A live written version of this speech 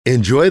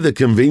Enjoy the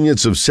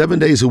convenience of 7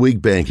 days a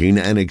week banking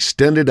and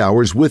extended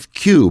hours with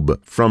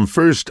Cube from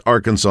First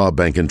Arkansas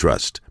Bank and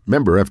Trust.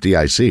 Member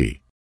FDIC.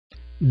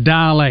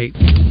 Dial 8.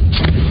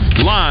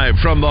 Live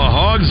from the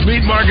Hogs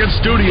Meat Market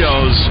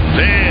Studios,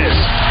 this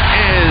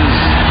is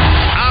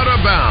Out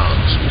of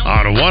Bounds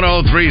on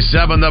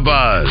 103.7 The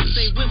Buzz.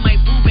 With my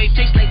boo babe,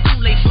 tastes like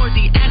Kool-Aid for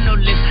the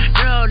analyst.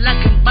 Girl, I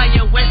can buy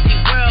your Westie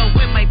world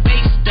with my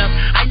base stuff.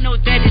 I know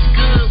that it's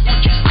good.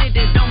 Won't you sit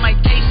it on my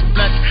taste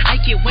buds? I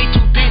get way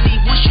too busy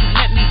once you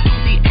let me do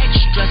the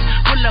extras.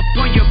 Pull up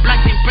on your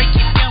block and break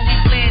it down. We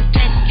playing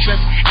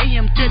Tetris.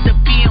 AM to the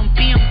PM,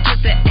 PM to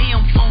the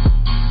AM phone.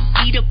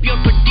 Eat up your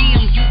per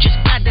diem, you just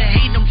gotta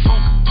hate them funk.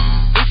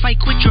 If I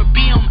quit your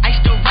BM, I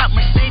still rock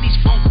Mercedes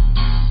funk.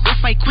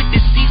 If I quit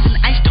this season,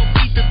 I still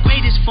be the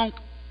greatest funk.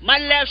 My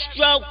left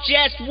stroke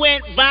just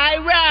went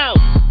viral.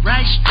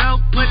 Right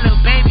stroke put a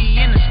baby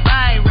in a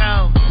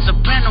spiral.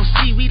 Soprano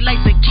C, we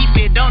like to keep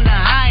it on the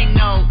high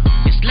note.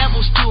 There's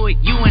levels to it,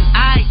 you and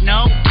I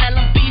know. Tell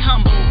them be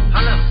humble.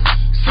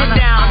 Sit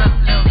down.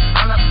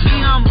 Be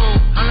humble.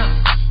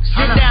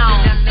 Sit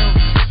down.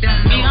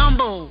 Be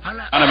humble.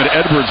 Donovan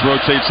Edwards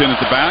rotates in at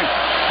the back.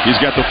 He's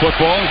got the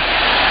football.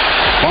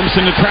 Bumps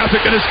into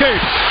traffic and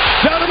escapes.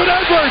 Donovan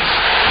Edwards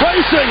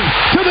racing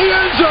to the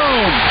end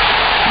zone.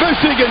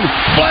 Michigan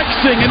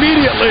flexing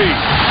immediately.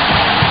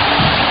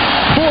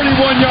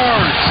 41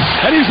 yards.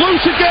 And he's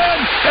loose again.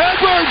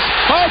 Edwards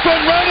off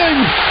and running.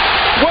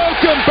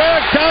 Welcome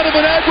back,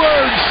 Donovan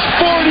Edwards.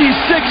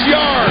 46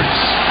 yards.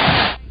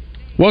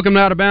 Welcome to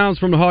Out of Bounds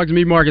from the Hogs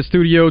Meat Market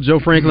Studio. Joe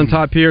Franklin,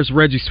 Todd Pierce,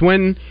 Reggie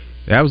Swinton.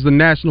 That was the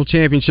national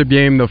championship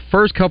game. The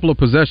first couple of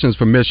possessions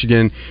for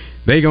Michigan,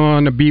 they go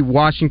on to beat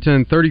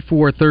Washington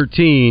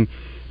 34-13.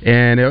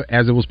 And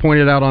as it was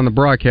pointed out on the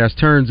broadcast,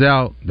 turns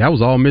out that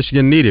was all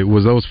Michigan needed,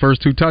 was those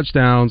first two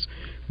touchdowns.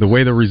 The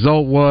way the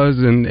result was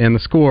and the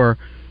score,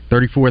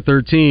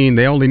 34-13,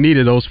 they only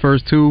needed those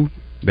first two.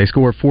 They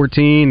scored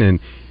 14 and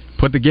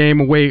put the game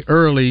away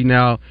early.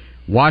 Now,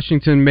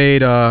 Washington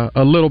made a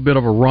little bit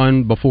of a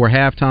run before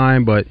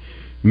halftime, but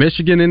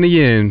Michigan in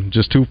the end,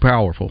 just too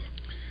powerful.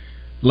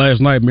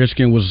 Last night,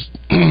 Michigan was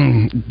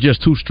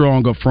just too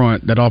strong up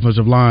front, that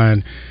offensive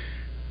line.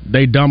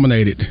 They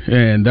dominated,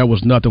 and there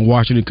was nothing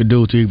Washington could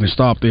do to even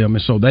stop them.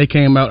 And so they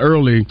came out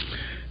early,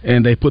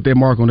 and they put their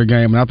mark on the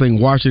game. And I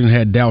think Washington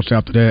had doubts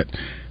after that.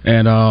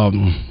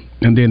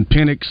 And then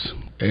Penix,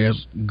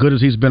 as good as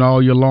he's been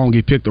all year long,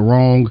 he picked the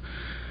wrong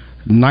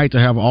night to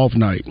have an off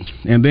night.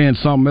 And then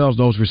something else,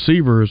 those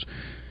receivers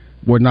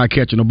were not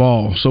catching the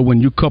ball. So when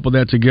you couple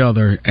that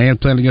together and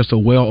playing against a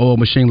well-oiled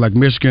machine like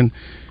Michigan,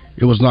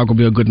 it was not going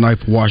to be a good night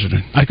for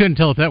Washington. I couldn't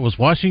tell if that was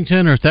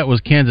Washington or if that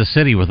was Kansas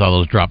City with all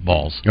those drop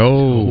balls.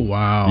 Oh,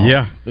 wow.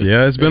 Yeah,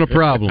 it's been a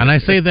problem. And I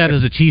say that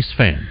as a Chiefs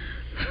fan.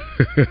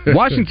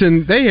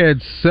 Washington, they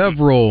had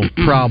several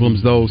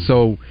problems, though,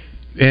 so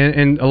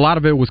and a lot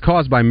of it was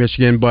caused by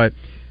Michigan, but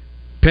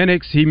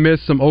Penix, he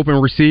missed some open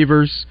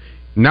receivers,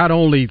 not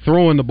only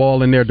throwing the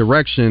ball in their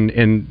direction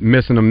and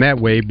missing them that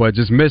way, but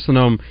just missing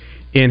them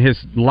in his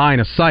line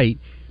of sight.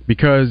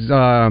 Because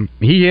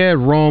he had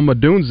Rome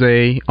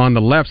Odunze on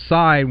the left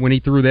side when he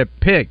threw that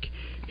pick.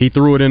 He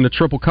threw it into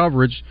triple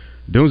coverage.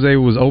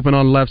 Odunze was open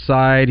on the left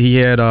side. He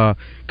had a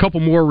couple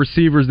more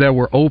receivers that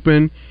were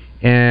open,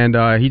 and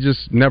he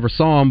just never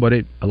saw them. But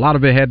a lot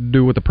of it had to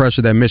do with the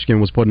pressure that Michigan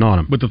was putting on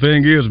him. But the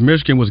thing is,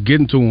 Michigan was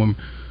getting to him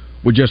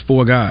with just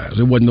four guys.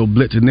 It wasn't no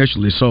blitz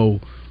initially. So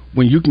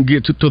when you can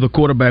get to the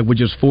quarterback with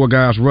just four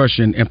guys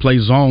rushing and play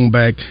zone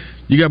back,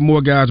 you got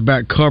more guys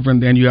back covering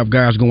than you have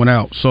guys going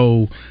out.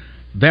 So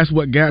that's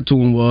what got to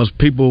him was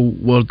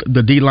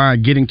the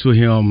D-line getting to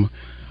him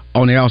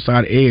on the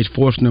outside edge,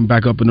 forcing him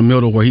back up in the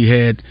middle where he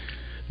had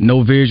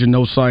no vision,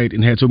 no sight,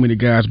 and had too many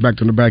guys back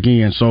to the back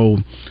end. So,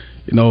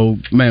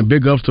 man,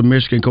 big ups to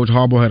Michigan. Coach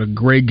Harbaugh had a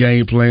great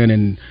game plan,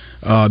 and,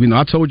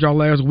 I told y'all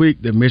last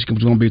week that Michigan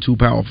was going to be too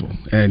powerful,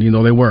 and,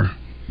 they were.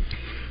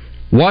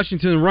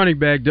 Washington running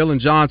back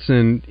Dylan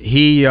Johnson,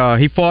 he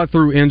fought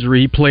through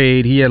injury. He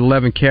played. He had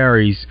 11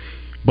 carries,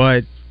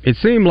 but it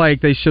seemed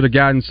like they should have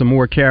gotten some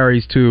more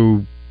carries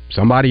to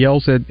somebody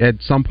else at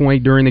some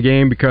point during the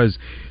game because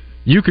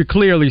you could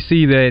clearly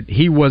see that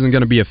he wasn't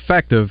going to be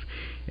effective,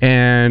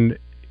 and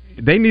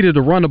they needed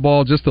to run the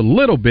ball just a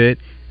little bit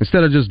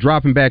instead of just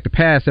dropping back to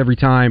pass every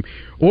time,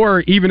 or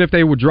even if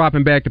they were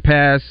dropping back to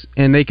pass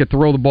and they could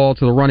throw the ball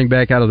to the running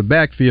back out of the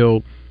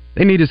backfield,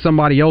 they needed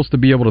somebody else to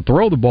be able to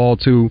throw the ball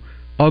to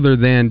other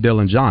than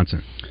Dylan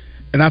Johnson.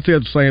 And I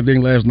said the same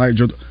thing last night,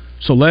 Joe.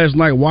 So last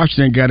night,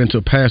 Washington got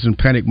into passing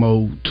panic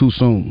mode too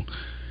soon,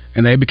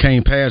 and they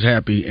became pass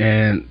happy,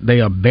 and they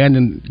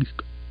abandoned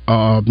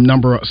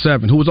number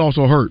 7, who was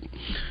also hurt.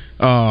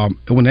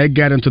 When they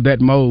got into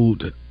that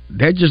mode,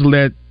 they just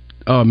let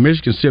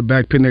Michigan sit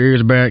back, pin their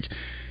ears back,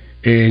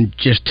 and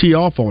just tee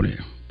off on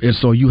it. And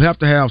so you have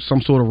to have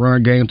some sort of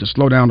run game to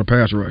slow down the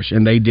pass rush,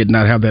 and they did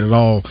not have that at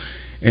all.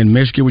 And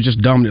Michigan was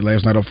just dominant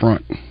last night up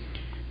front.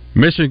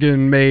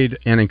 Michigan made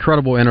an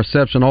incredible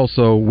interception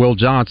also, Will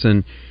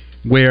Johnson,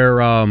 where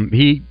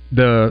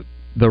the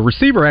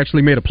receiver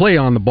actually made a play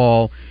on the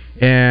ball,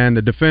 and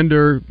the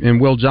defender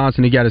and Will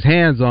Johnson, he got his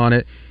hands on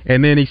it,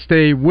 and then he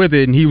stayed with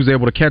it, and he was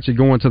able to catch it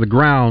going to the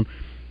ground,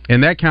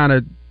 and that kind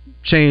of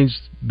changed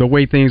the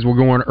way things were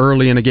going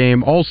early in the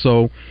game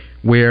also,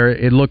 where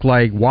it looked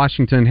like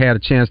Washington had a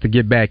chance to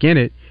get back in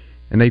it,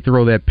 and they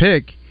throw that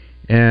pick,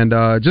 and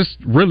just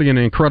really an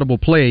incredible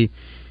play.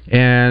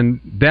 And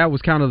that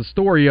was kind of the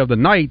story of the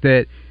night,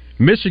 that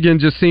Michigan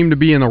just seemed to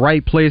be in the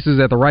right places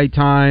at the right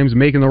times,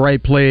 making the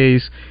right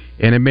plays,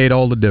 and it made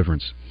all the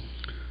difference.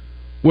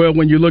 Well,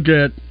 when you look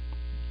at,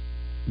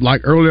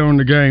 like earlier in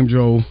the game,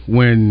 Joe,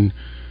 when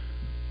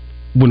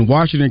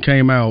Washington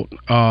came out,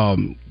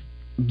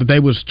 they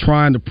was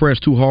trying to press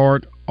too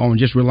hard on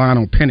just relying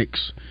on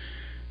Penix,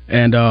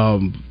 and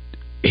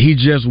he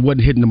just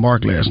wasn't hitting the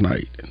mark last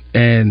night.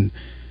 And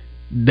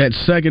that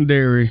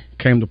secondary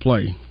came to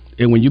play.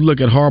 And when you look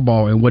at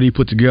Harbaugh and what he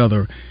put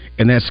together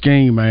in that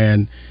scheme,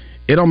 man,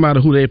 it don't matter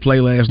who they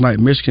played last night.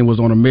 Michigan was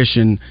on a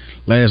mission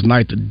last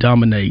night to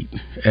dominate,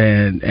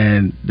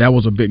 and that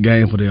was a big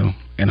game for them.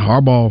 And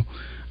Harbaugh,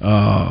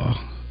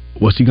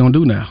 what's he gonna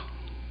do now?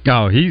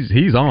 Oh, he's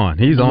on.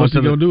 He's on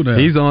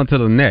to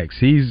the next.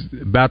 He's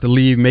about to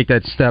leave, make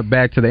that step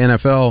back to the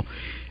NFL,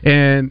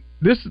 and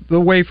this is the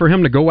way for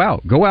him to go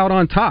out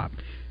on top,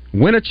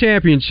 win a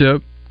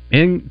championship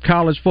in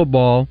college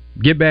football,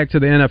 get back to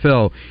the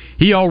NFL.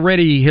 He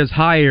already has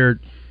hired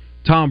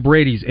Tom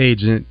Brady's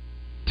agent,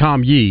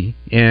 Tom Yee,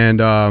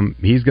 and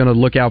he's going to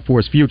look out for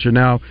his future.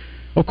 Now,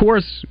 of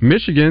course,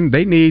 Michigan,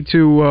 they need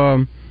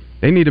to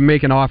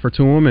make an offer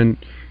to him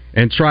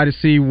and try to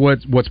see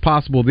what's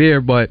possible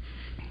there. But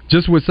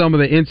just with some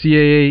of the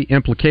NCAA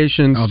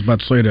implications, I was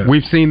about to say that.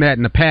 We've seen that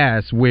in the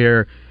past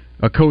where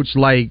a coach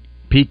like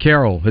Pete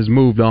Carroll has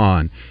moved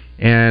on,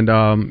 and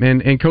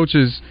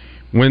coaches,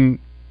 when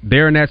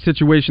they're in that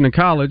situation in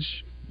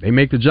college, they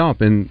make the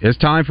jump, and it's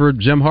time for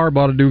Jim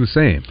Harbaugh to do the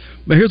same.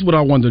 But here's what I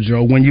wonder,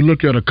 Joe. When you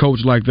look at a coach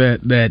like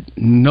that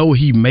know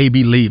he may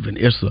be leaving,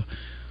 it's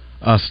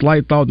a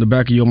slight thought in the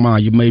back of your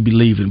mind, you may be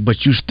leaving,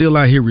 but you still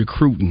out here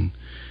recruiting.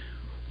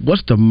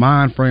 What's the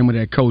mind frame of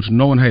that coach,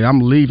 knowing, hey, I'm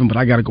leaving, but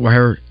I got to go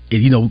here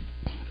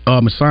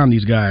and sign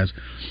these guys?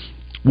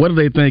 What are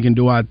they thinking?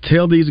 Do I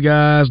tell these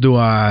guys? Do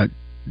I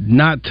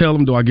not tell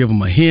them? Do I give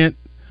them a hint?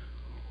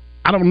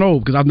 I don't know,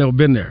 because I've never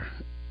been there.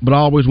 But I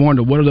always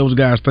wonder, what are those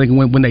guys thinking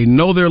when they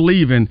know they're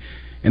leaving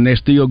and they're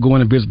still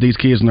going to visit these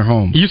kids in their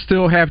home? You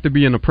still have to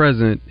be in the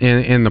present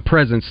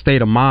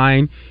state of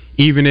mind,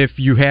 even if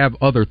you have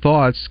other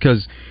thoughts.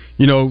 Because,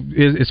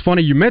 it's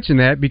funny you mentioned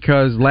that,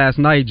 because last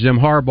night Jim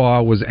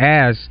Harbaugh was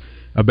asked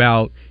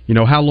about,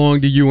 how long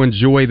do you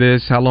enjoy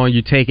this? How long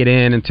you take it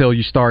in until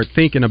you start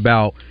thinking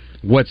about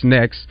what's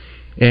next?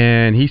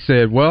 And he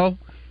said, well,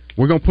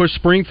 we're going to push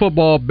spring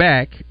football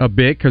back a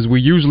bit because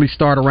we usually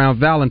start around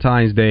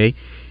Valentine's Day.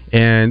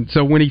 And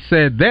so when he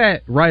said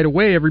that, right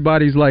away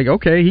everybody's like,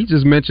 okay, he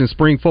just mentioned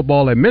spring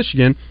football at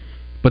Michigan,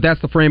 but that's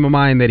the frame of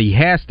mind that he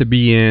has to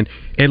be in,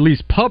 at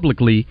least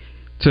publicly,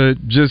 to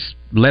just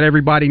let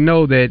everybody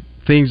know that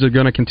things are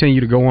going to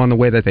continue to go on the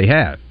way that they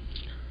have.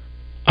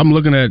 I'm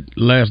looking at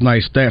last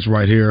night's stats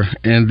right here,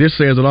 and this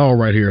says it all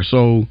right here.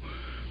 So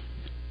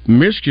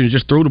Michigan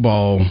just threw the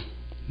ball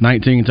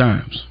 19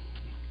 times.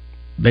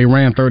 They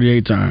ran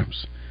 38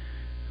 times.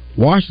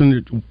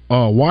 Washington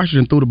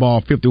threw the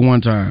ball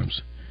 51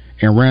 times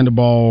and ran the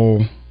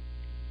ball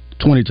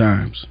 20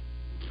 times.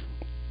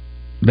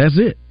 That's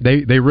it.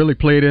 They really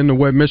played into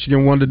what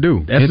Michigan wanted to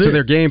do, into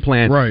their game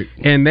plan. Right.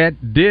 And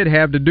that did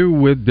have to do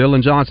with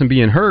Dylan Johnson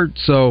being hurt,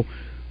 so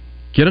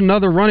get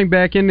another running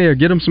back in there,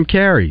 get him some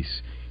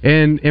carries.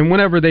 And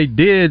whenever they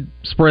did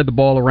spread the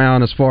ball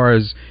around as far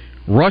as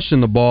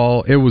rushing the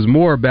ball, it was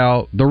more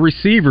about the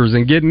receivers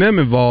and getting them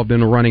involved in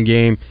the running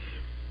game.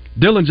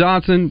 Dylan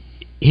Johnson,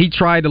 he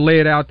tried to lay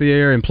it out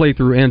there and play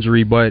through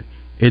injury, but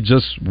it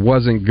just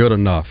wasn't good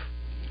enough.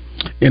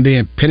 And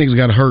then Penix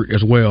got hurt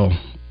as well,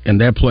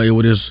 and that play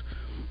with his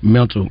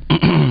mental.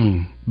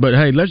 But,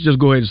 hey, let's just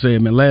go ahead and say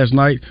it, man. Last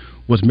night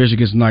was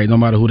Michigan's night, no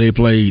matter who they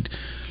played.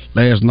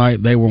 Last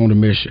night they were on a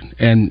mission.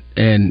 And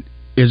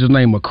is his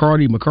name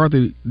McCarthy,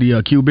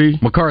 the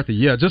QB? McCarthy,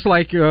 yeah, just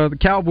like the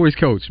Cowboys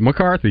coach,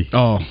 McCarthy.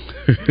 Oh.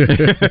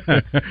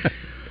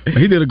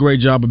 He did a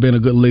great job of being a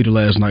good leader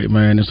last night,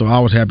 man, and so I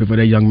was happy for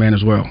that young man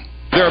as well.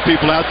 There are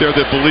people out there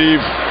that believe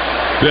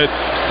that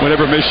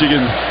whatever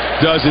Michigan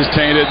does is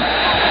tainted.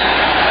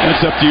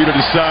 It's up to you to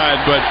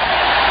decide, but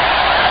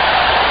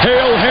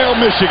hail, hail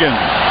Michigan.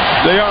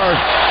 They are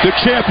the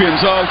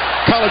champions of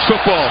college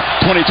football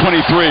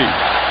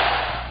 2023.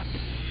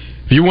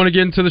 If you want to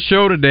get into the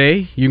show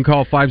today, you can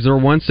call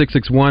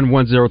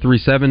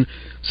 501-661-1037.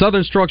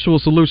 Southern Structural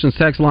Solutions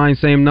text line,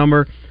 same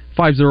number,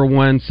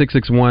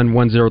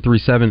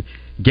 501-661-1037.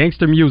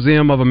 Gangster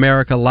Museum of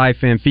America live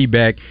fan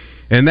feedback.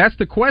 And that's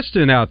the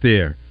question out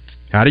there.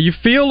 How do you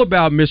feel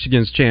about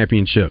Michigan's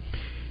championship?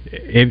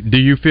 Do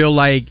you feel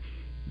like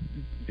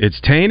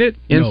it's tainted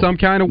in some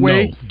kind of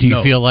way? No. Do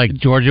you feel like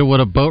Georgia would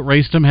have boat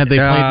raced them had they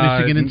played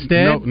Michigan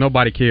instead?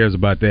 Nobody cares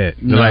about that.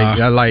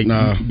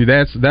 Nah.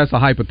 That's a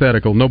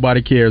hypothetical.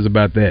 Nobody cares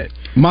about that.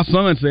 My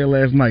son said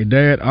last night,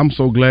 Dad, I'm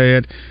so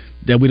glad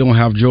that we don't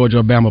have Georgia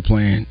or Bama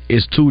playing.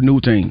 It's 2 new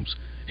teams.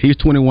 He's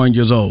 21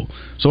 years old.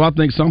 So I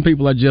think some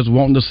people are just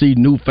wanting to see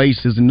new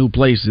faces and new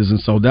places, and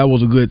so that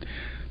was a good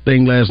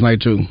thing last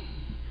night too.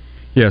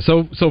 Yeah,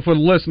 so for the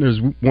listeners,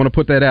 we want to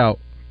put that out.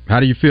 How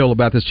do you feel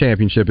about this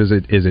championship? Is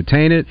it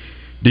tainted?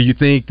 Do you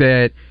think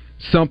that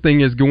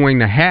something is going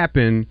to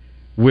happen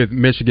with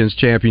Michigan's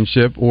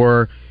championship,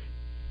 or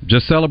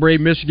just celebrate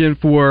Michigan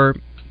for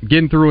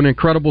getting through an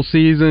incredible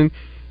season?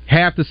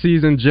 Half the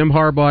season, Jim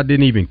Harbaugh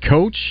didn't even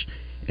coach,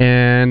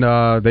 and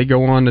they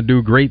go on to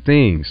do great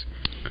things.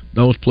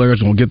 Those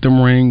players are going to get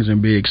them rings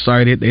and be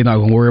excited. They're not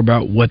going to worry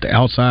about what the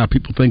outside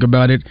people think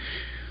about it.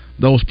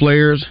 Those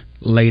players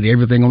laid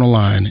everything on the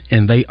line,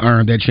 and they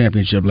earned that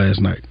championship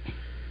last night.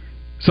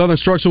 Southern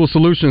Structural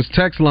Solutions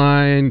text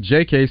line,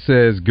 JK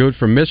says, good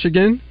for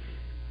Michigan.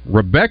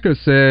 Rebecca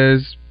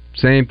says,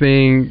 same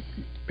thing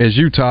as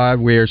you,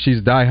 Todd, where she's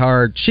a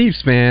diehard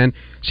Chiefs fan.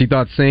 She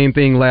thought same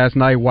thing last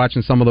night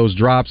watching some of those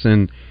drops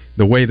and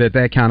the way that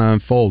kind of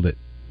unfolded.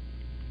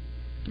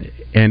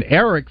 And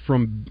Eric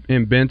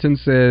in Benton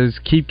says,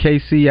 keep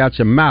KC out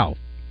your mouth.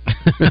 I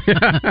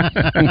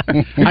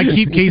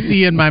keep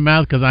KC in my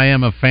mouth because I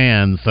am a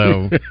fan,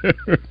 so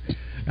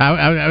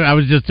I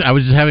was just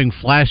having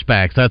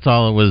flashbacks. That's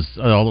all it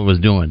was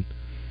doing.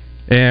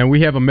 And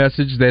we have a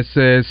message that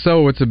says,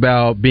 so it's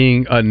about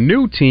being a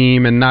new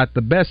team and not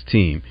the best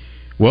team.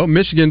 Well,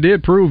 Michigan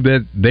did prove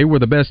that they were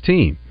the best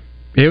team.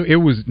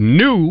 It was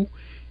new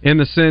in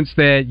the sense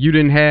that you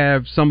didn't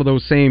have some of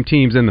those same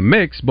teams in the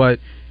mix, but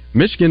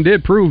Michigan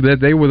did prove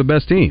that they were the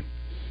best team.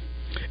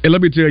 And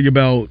let me tell you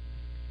about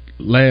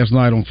last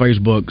night on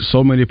Facebook.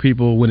 So many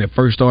people, when it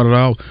first started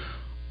out,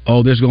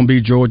 there's going to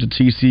be Georgia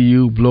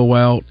TCU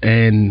blowout,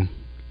 and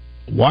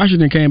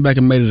Washington came back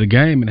and made it a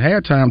game in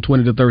halftime,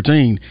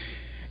 20-13,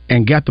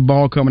 and got the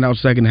ball coming out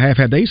second half.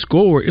 Had they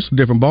scored, it's a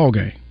different ball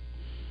game.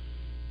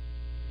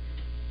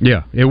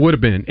 Yeah, it would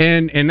have been.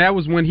 And that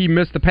was when he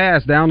missed the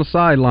pass down the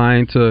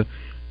sideline to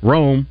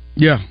Rome.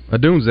 Yeah.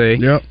 Adunze.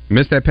 Yep.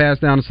 Missed that pass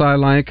down the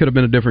sideline. It could have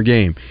been a different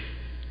game.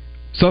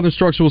 Southern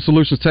Structural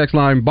Solutions text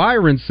line,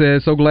 Byron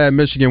says, so glad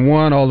Michigan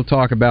won. All the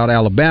talk about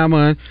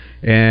Alabama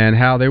and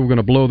how they were going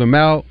to blow them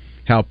out,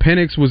 how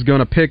Penix was going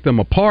to pick them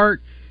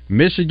apart.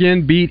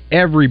 Michigan beat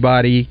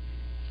everybody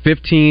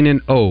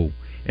 15-0.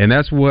 And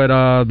that's what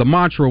the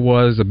mantra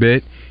was a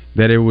bit,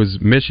 that it was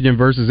Michigan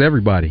versus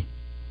everybody.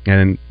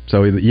 And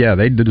so, yeah,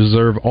 they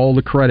deserve all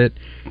the credit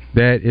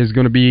that is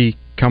going to be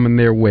coming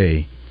their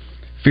way.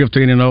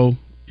 15-0,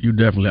 you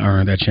definitely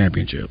earned that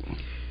championship.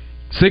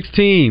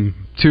 16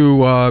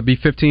 to be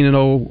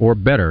 15-0 or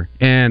better,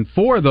 and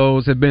 4 of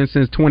those have been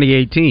since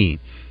 2018.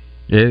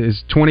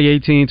 It's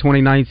 2018,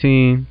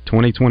 2019,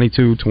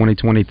 2022,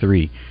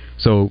 2023.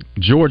 So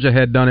Georgia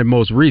had done it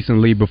most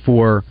recently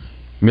before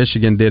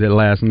Michigan did it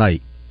last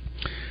night.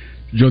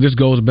 Joe, this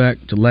goes back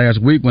to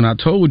last week when I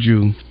told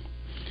you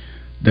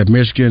that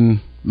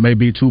Michigan may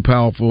be too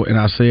powerful, and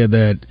I said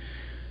that,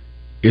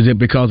 is it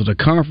because of the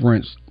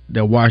conference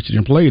that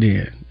Washington played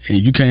in?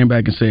 And you came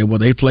back and said, well,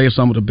 they played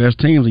some of the best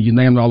teams, and you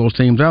named all those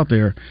teams out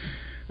there.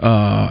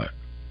 I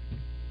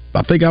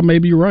think I may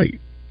be right.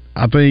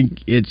 I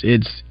think it's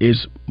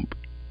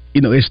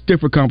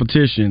stiffer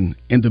competition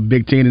in the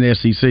Big Ten and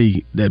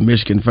SEC that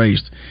Michigan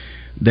faced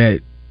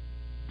that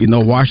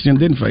Washington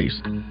didn't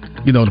face.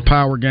 The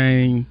power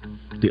game,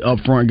 the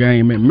upfront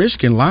game, and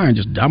Michigan line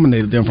just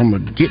dominated them from the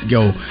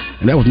get-go,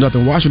 and that was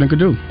nothing Washington could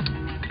do.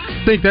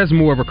 I think that's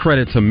more of a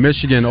credit to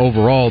Michigan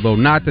overall, though.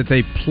 Not that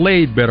they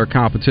played better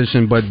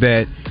competition, but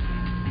that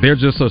they're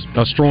just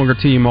a stronger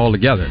team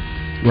altogether.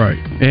 Right.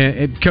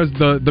 And because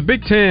the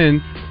Big Ten,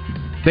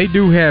 they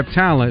do have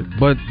talent,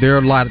 but they're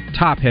a lot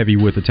top-heavy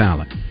with the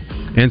talent.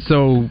 And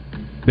so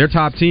their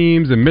top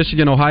teams in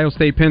Michigan, Ohio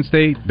State, Penn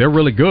State, they're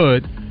really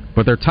good,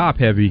 but they're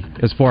top-heavy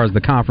as far as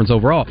the conference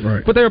overall.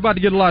 Right. But they're about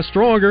to get a lot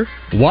stronger.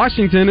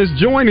 Washington is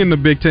joining the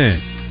Big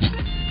Ten.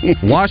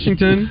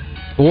 Washington,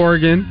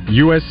 Oregon,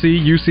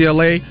 USC,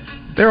 UCLA,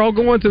 they're all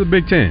going to the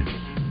Big Ten.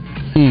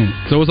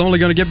 So it's only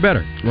going to get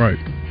better. Right.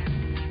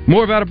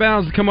 More of Out of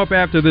Bounds to come up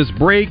after this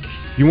break.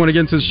 If you want to get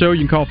into the show, you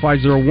can call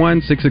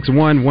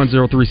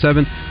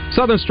 501-661-1037.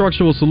 Southern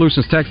Structural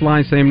Solutions text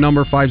line, same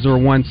number,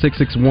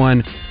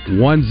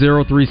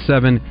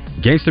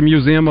 501-661-1037. Gangster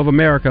Museum of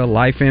America,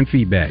 life and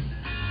feedback.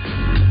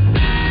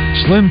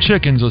 Slim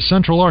Chickens of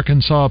Central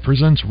Arkansas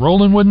presents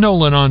Rollin' with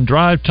Nolan on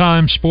Drive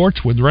Time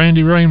Sports with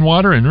Randy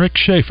Rainwater and Rick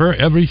Schaefer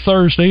every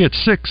Thursday at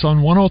 6 on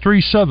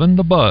 103.7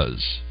 The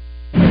Buzz.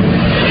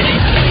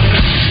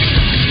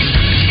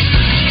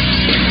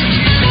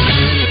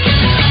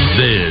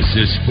 This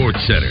is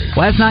SportsCenter.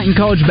 Last night in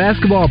college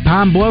basketball,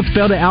 Pine Bluff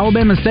fell to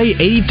Alabama State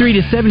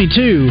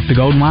 83-72. The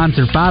Golden Lions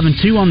are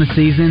 5-2 on the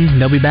season.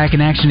 They'll be back in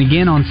action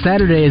again on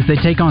Saturday as they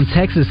take on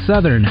Texas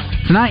Southern.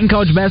 Tonight in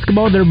college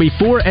basketball, there will be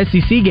 4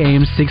 SEC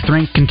games.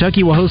 6th-ranked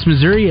Kentucky will host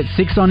Missouri at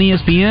 6 on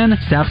ESPN.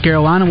 South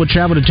Carolina will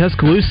travel to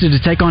Tuscaloosa to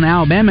take on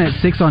Alabama at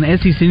 6 on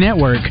SEC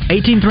Network.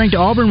 18th-ranked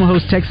Auburn will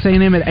host Texas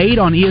A&M at 8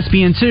 on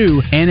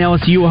ESPN2, and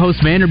LSU will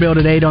host Vanderbilt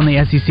at 8 on the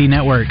SEC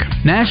Network.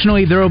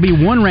 Nationally, there will be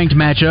one ranked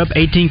matchup.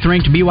 18th-ranked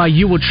BYU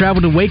IU will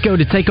travel to Waco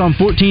to take on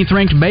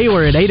 14th-ranked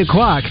Baylor at 8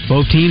 o'clock.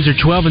 Both teams are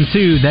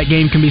 12-2. That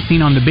game can be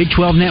seen on the Big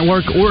 12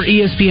 Network or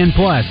ESPN+.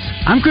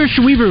 I'm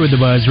Christian Weaver with the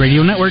Buzz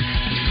Radio Network.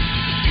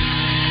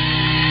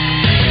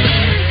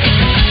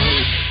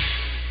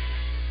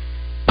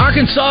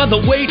 Arkansas, the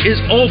wait is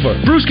over.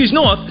 Brewski's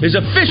North is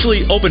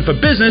officially open for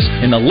business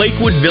in the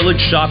Lakewood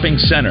Village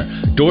Shopping Center.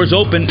 Doors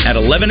open at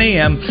 11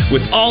 a.m. with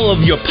all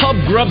of your pub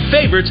grub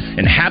favorites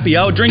and happy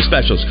hour drink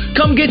specials.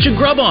 Come get your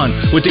grub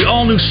on with the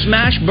all-new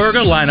Smash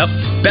Burger lineup,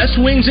 best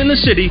wings in the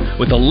city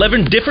with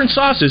 11 different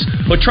sauces,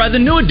 or try the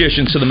new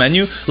additions to the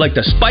menu like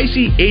the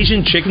spicy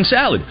Asian chicken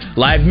salad.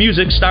 Live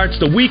music starts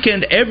the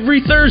weekend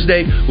every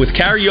Thursday with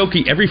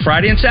karaoke every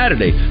Friday and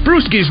Saturday.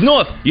 Brewski's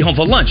North, you home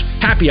for lunch,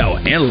 happy hour,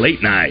 and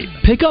late night.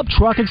 Pickup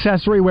Truck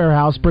Accessory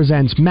Warehouse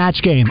presents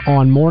Match Game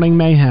on Morning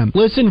Mayhem.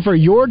 Listen for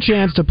your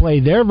chance to play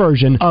their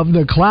version of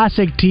the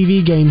classic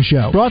TV game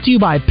show. Brought to you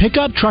by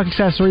Pickup Truck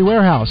Accessory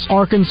Warehouse,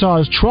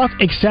 Arkansas's truck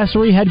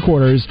accessory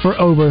headquarters for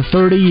over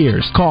 30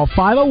 years. Call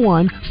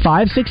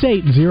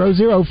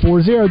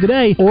 501-568-0040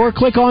 today or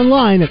click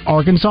online at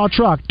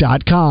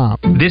arkansastruck.com.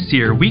 This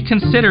year, we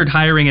considered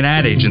hiring an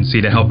ad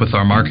agency to help with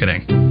our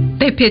marketing.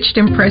 They pitched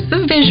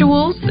impressive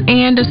visuals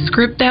and a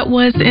script that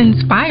was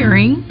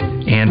inspiring.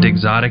 And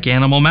exotic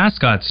animal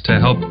mascots to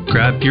help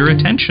grab your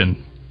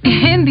attention.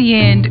 In the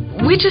end,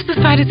 we just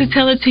decided to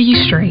tell it to you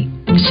straight.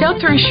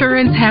 Shelter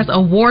Insurance has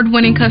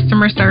award-winning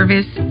customer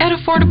service at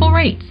affordable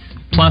rates.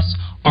 Plus,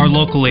 our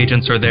local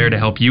agents are there to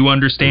help you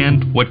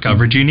understand what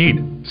coverage you need.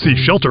 See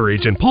Shelter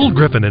Agent Paul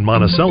Griffin in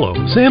Monticello,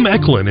 Sam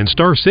Eklund in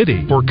Star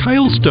City, or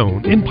Kyle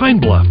Stone in Pine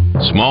Bluff.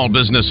 Small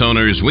business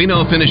owners, we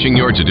know finishing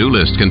your to-do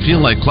list can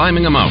feel like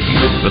climbing a mountain,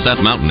 but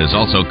that mountain is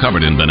also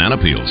covered in banana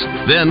peels.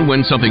 Then,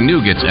 when something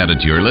new gets added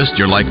to your list,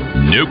 you're like,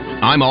 nope,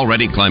 I'm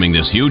already climbing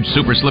this huge,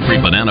 super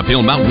slippery banana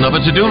peel mountain of a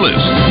to-do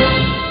list.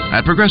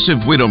 At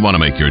Progressive, we don't want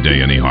to make your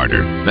day any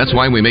harder. That's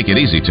why we make it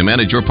easy to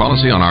manage your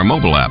policy on our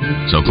mobile app.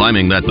 So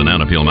climbing that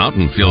banana peel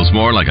mountain feels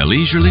more like a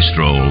leisurely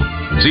stroll.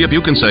 See if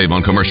you can save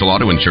on commercial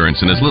auto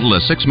insurance in as little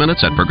as 6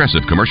 minutes at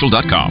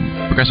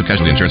ProgressiveCommercial.com. Progressive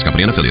Casualty Insurance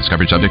Company and affiliates.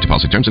 Coverage subject to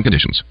policy terms and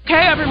conditions.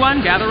 Okay,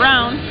 everyone, gather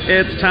round.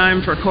 It's time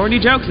for corny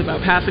jokes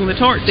about passing the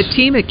torch. The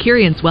team at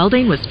Kirian's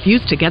Welding was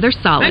fused together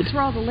solid. Thanks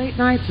for all the late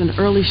nights and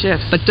early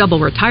shifts. But double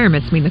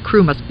retirements mean the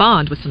crew must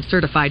bond with some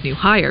certified new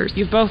hires.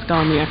 You've both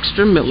gone the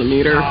extra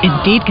millimeter.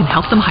 Indeed can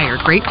help them hire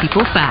great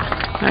people fast.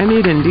 I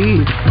need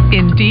Indeed.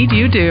 Indeed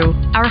you do.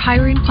 Our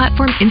hiring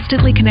platform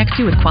instantly connects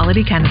you with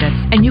quality candidates,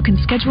 and you can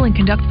schedule and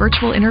conduct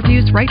virtual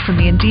interviews right from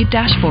the Indeed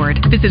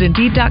dashboard. Visit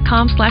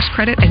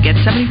Indeed.com/credit and get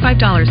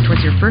 $75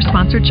 towards your first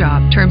sponsored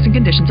job. Terms and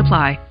conditions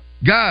apply.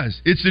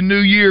 Guys, it's a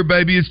new year,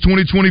 baby. It's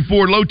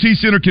 2024. Low T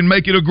Center can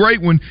make it a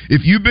great one.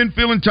 If you've been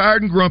feeling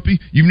tired and grumpy,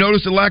 you've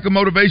noticed a lack of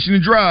motivation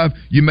and drive,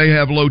 you may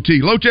have low T.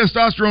 Low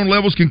testosterone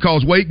levels can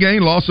cause weight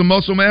gain, loss of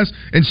muscle mass,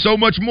 and so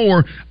much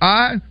more.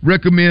 I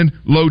recommend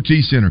Low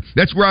T Center.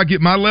 That's where I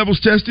get my levels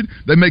tested.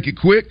 They make it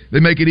quick. They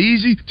make it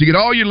easy to get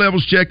all your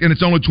levels checked, and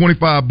it's only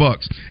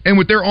 $25. And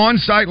with their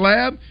on-site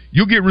lab,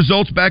 you'll get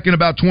results back in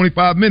about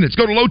 25 minutes.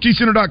 Go to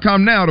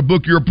lowtcenter.com now to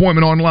book your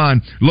appointment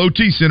online. Low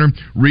T Center,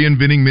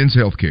 reinventing men's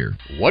healthcare.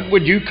 What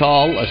would you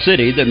call a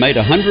city that made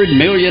 $100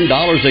 million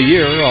a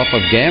year off of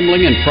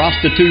gambling and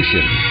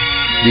prostitution?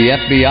 The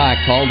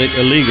FBI called it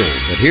illegal,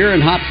 but here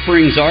in Hot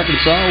Springs,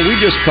 Arkansas, we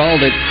just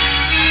called it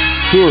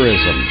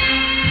tourism.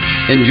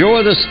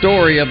 Enjoy the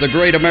story of the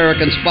great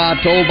American spy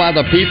told by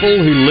the people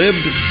who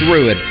lived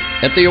through it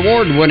at the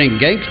award-winning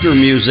Gangster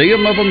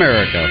Museum of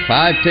America,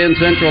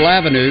 510 Central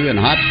Avenue in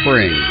Hot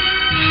Springs.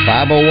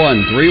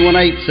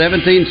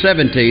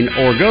 501-318-1717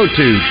 or go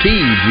to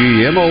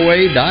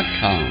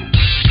tgmoa.com.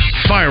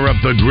 Fire up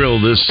the grill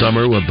this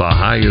summer with the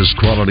highest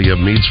quality of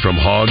meats from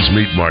Hogs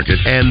Meat Market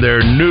and their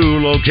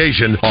new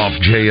location off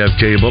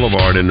JFK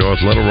Boulevard in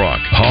North Little Rock.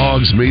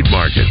 Hogs Meat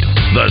Market,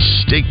 the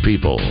steak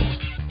people.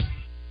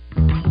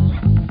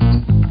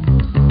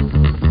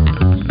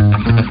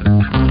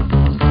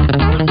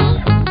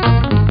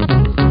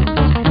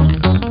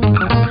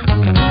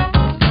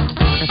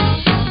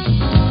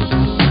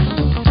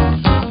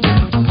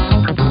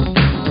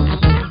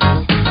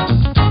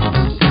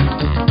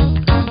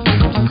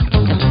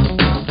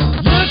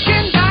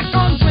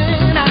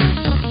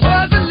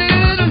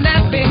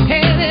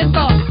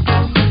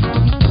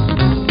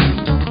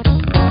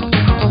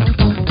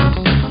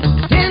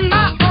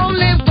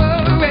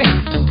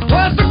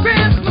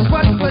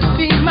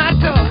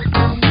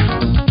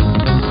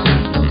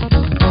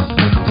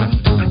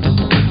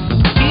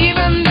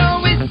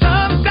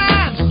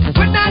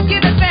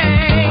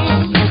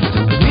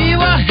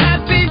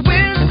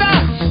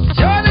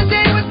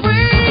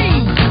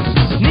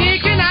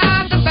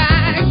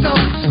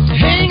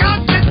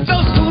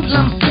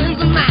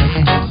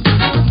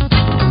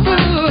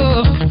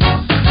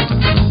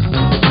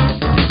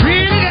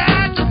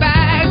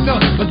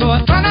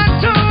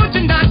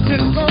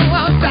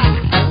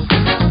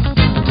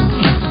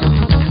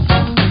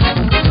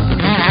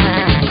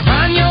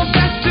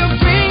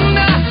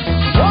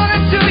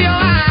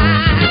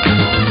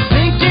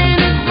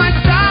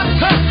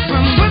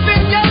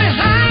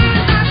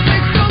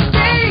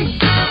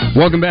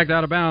 Welcome back to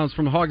Out of Bounds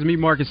from the Hogs Meat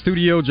Market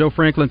Studio. Joe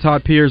Franklin,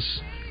 Todd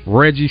Pierce,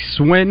 Reggie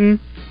Swinton.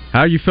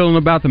 How are you feeling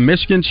about the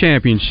Michigan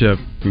Championship?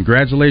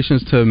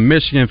 Congratulations to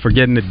Michigan for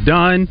getting it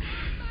done.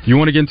 If you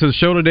want to get into the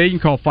show today, you can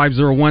call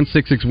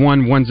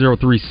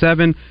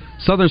 501-661-1037.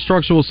 Southern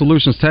Structural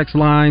Solutions text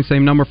line,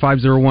 same number,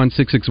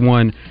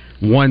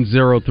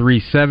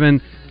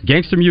 501-661-1037.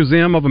 Gangster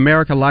Museum of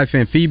America live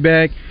fan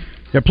feedback.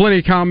 There are plenty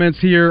of comments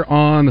here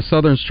on the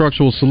Southern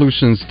Structural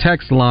Solutions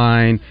text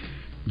line.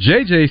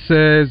 JJ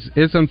says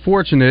it's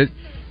unfortunate,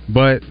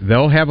 but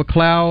they'll have a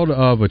cloud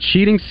of a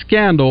cheating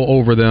scandal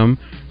over them,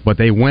 but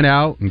they went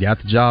out and got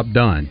the job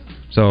done.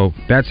 So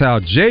that's how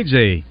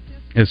JJ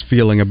is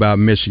feeling about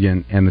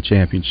Michigan and the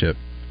championship.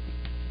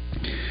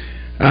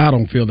 I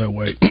don't feel that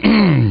way.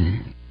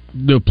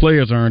 The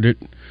players earned it.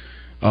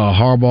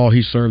 Harbaugh,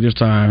 he served his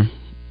time,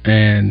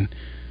 and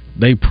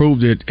they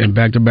proved it in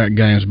back-to-back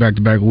games,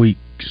 back-to-back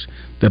weeks,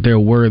 that they're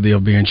worthy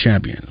of being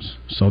champions.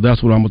 So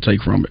that's what I'm going to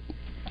take from it.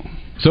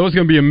 So it's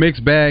going to be a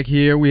mixed bag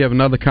here. We have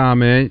another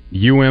comment.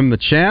 the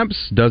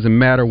champs. Doesn't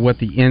matter what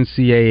the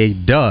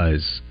NCAA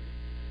does.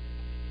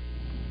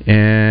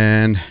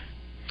 And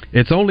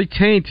it's only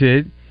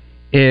tainted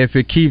if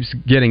it keeps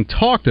getting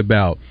talked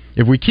about.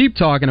 If we keep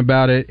talking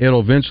about it, it'll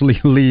eventually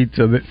lead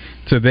to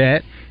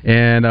that.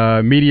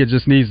 And media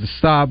just needs to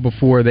stop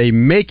before they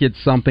make it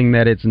something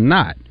that it's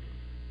not.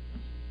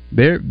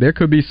 There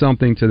could be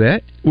something to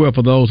that. Well,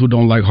 for those who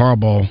don't like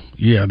Harbaugh,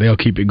 yeah, they'll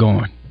keep it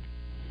going.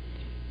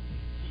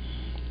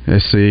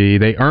 Let's see.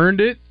 They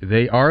earned it.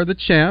 They are the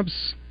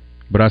champs.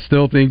 But I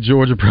still think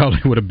Georgia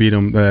probably would have beat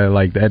them.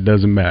 Like, that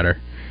doesn't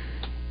matter.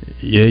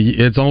 Yeah,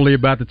 it's only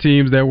about the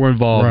teams that were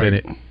involved in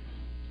it.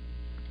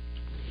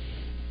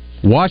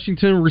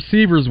 Washington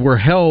receivers were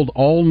held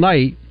all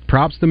night.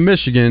 Props to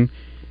Michigan.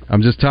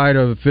 I'm just tired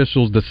of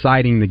officials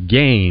deciding the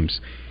games.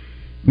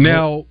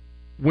 Now,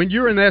 when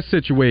you're in that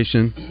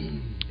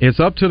situation, it's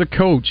up to the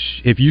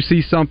coach, if you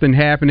see something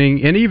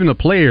happening, and even the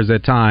players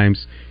at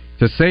times,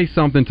 to say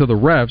something to the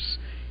refs.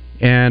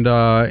 And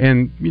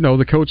you know,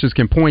 the coaches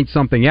can point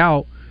something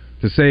out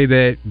to say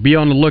that be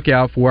on the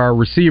lookout for our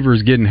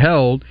receivers getting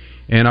held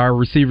and our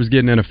receivers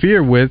getting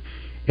interfered with.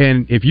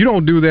 And if you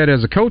don't do that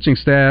as a coaching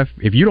staff,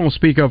 if you don't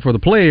speak up for the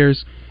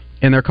players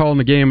and they're calling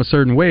the game a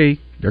certain way,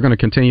 they're going to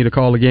continue to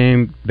call the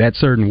game that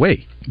certain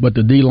way. But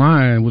the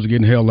D-line was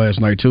getting held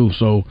last night, too.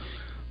 So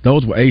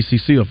those were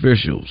ACC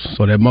officials.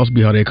 So that must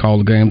be how they call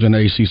the games in the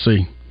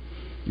ACC.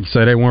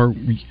 So they weren't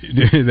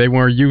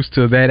used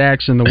to that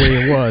action the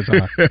way it was,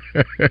 huh?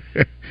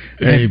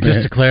 Hey,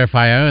 just to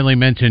clarify, I only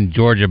mentioned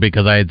Georgia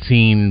because I had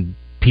seen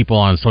people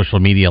on social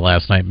media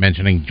last night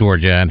mentioning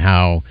Georgia and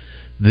how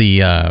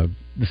the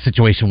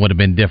situation would have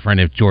been different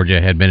if Georgia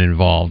had been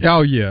involved.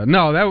 Oh yeah,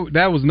 no,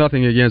 that was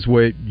nothing against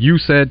what you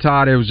said,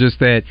 Todd. It was just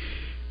that,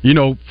 you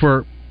know,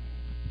 for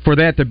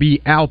that to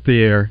be out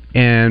there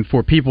and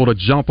for people to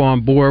jump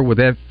on board with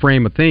that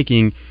frame of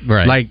thinking,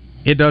 right? Like,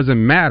 it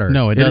doesn't matter.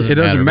 No, it doesn't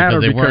matter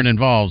because they weren't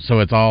involved,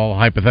 so it's all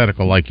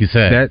hypothetical, like you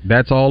said.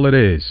 That's all it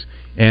is.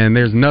 And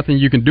there's nothing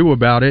you can do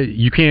about it.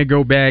 You can't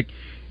go back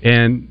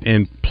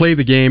and play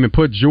the game and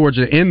put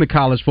Georgia in the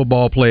college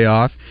football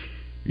playoff.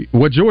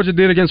 What Georgia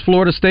did against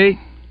Florida State,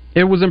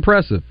 it was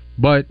impressive.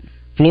 But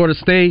Florida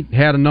State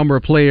had a number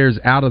of players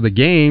out of the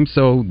game,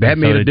 so that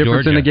made a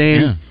difference in the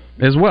game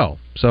as well.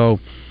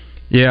 So,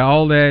 yeah,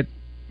 all that,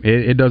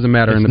 it doesn't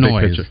matter in the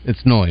big picture.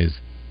 It's noise.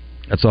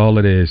 That's all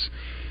it is.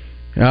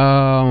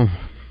 Let's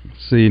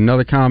see,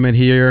 another comment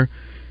here.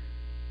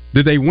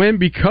 Did they win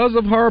because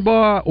of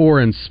Harbaugh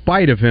or in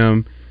spite of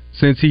him,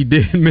 since he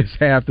did miss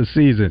half the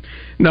season?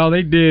 No,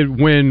 they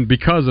did win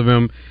because of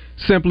him,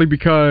 simply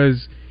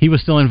because he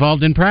was still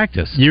involved in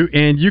practice. You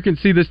can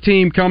see this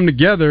team come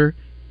together,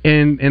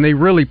 and they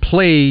really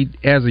played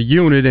as a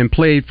unit and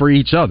played for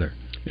each other.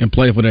 And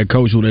play for that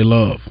coach who they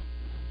love.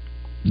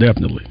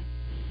 Definitely.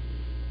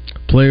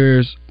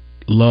 Players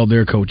love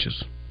their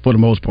coaches, for the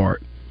most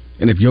part.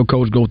 And if your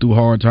coach goes through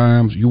hard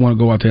times, you want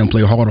to go out there and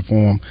play harder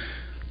for him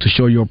to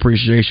show your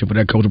appreciation for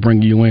that coach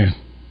bringing you in.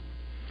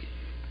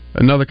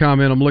 Another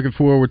comment, I'm looking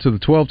forward to the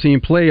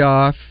 12-team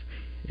playoff,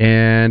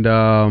 and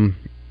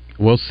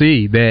we'll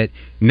see that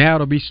now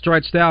it'll be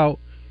stretched out,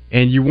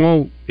 and it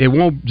won't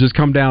just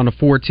come down to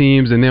 4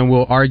 teams, and then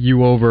we'll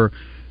argue over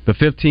the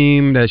 5th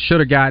team that should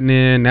have gotten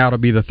in. Now it'll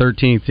be the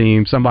 13th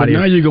team. Somebody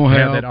now you're gonna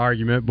have that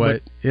argument,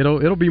 but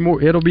it'll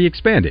be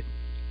expanded.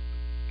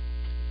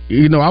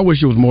 You know, I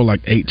wish it was more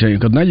like 8 teams,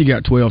 because now you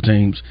got 12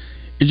 teams.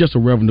 It's just a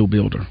revenue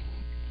builder.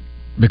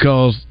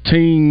 Because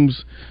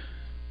teams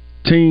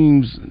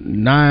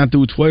 9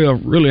 through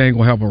 12 really ain't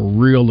going to have a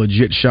real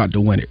legit shot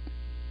to win it.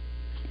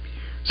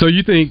 So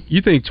you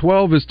think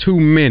 12 is too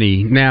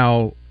many?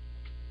 Now,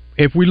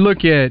 if we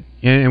look at,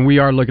 and we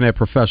are looking at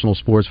professional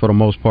sports for the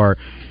most part,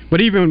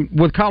 but even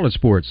with college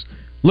sports,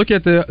 look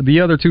at the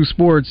other 2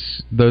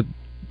 sports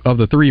of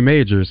the 3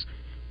 majors,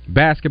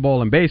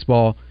 basketball and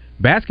baseball.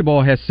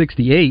 Basketball has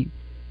 68,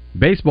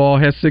 baseball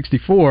has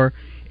 64,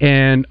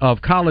 and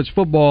of college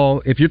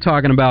football, if you're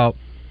talking about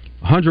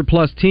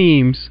 100-plus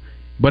teams,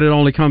 but it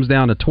only comes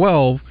down to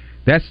 12,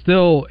 that's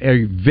still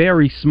a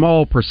very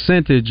small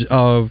percentage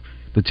of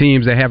the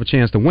teams that have a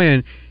chance to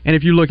win. And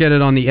if you look at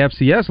it on the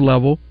FCS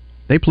level,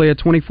 they play a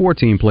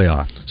 24-team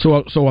playoff.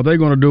 So are they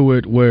going to do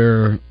it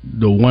where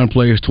the one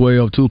plays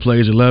 12, 2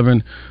 plays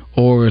 11,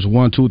 or is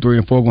 1, 2, 3,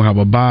 and 4 going to have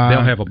a bye?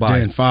 They'll have a bye.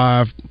 Then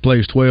 5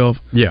 plays 12?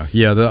 Yeah.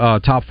 The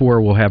top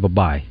 4 will have a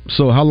bye.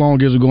 So how long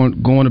is it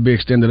going to be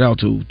extended out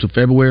to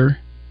February?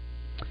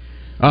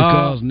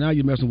 Because now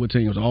you're messing with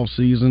teams off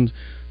seasons,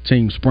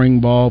 team spring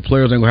ball.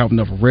 Players ain't going to have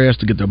enough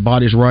rest to get their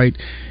bodies right.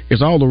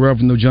 It's all the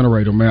revenue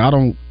generator, man. I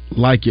don't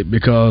like it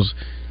because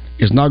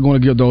it's not going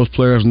to give those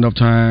players enough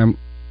time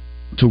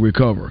to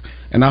recover.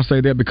 And I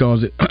say that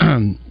because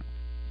the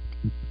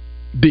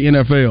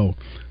NFL,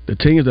 the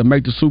teams that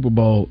make the Super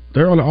Bowl,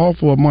 they're only off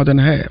for a month and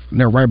a half, and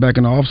they're right back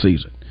in the off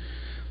season.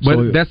 But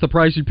so, that's the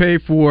price you pay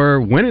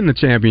for winning the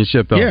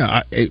championship, though.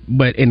 Yeah,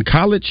 but in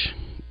college,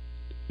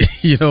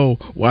 I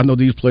know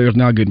these players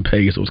now getting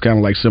paid, so it's kind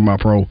of like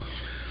semi-pro.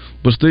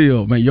 But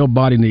still, man, your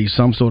body needs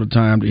some sort of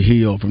time to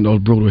heal from those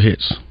brutal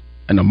hits,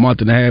 and a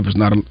month and a half is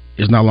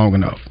not long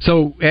enough.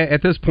 So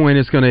at this point,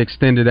 it's going to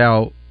extend it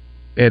out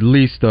at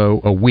least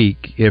a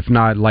week, if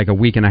not like a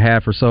week and a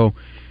half or so,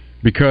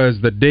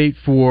 because the date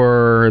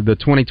for the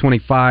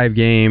 2025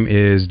 game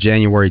is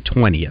January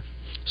 20th.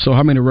 So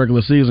how many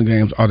regular season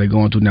games are they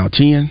going to now?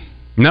 10?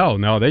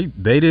 No, they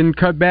didn't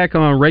cut back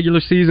on regular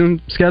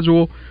season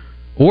schedule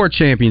or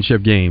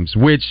championship games,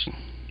 which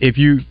if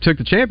you took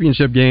the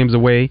championship games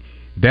away,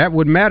 that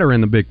would matter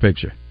in the big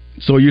picture.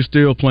 So you're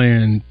still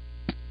playing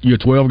your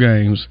 12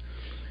 games.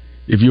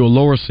 If you're a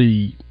lower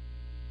seed,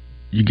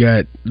 you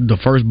got the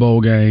first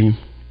bowl game.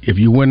 If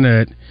you win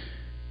that,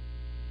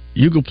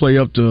 you could play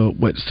up to,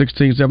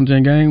 16,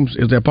 17 games?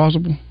 Is that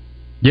possible?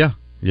 Yeah.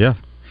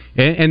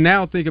 And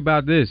now think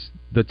about this.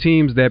 The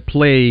teams that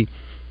play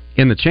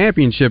in the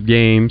championship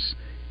games,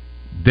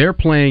 they're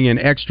playing an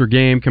extra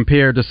game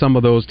compared to some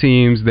of those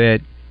teams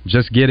that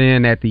just get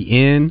in at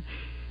the end.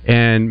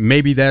 And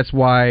maybe that's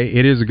why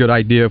it is a good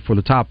idea for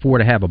the top 4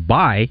 to have a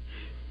bye.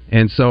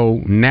 And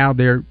so now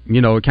they're,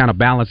 it kind of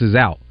balances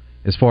out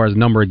as far as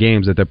number of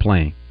games that they're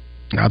playing.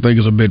 I think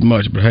it's a bit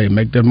much, but hey,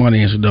 make that money,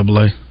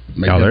 NCAA.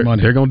 Make that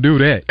money. They're going to do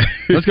that.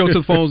 Let's go to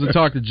the phones and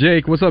talk to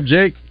Jake. What's up,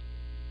 Jake?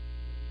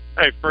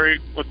 Hey,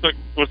 Freak.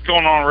 What's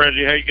going on,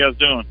 Reggie? How you guys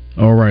doing?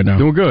 All right now.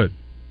 Doing good.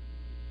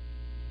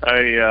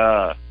 Hey,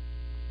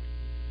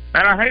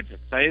 man, I hate to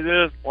say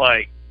this,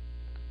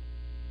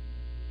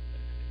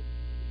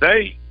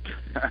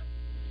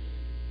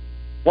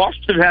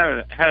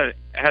 Washington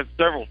had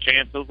several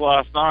chances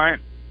last night,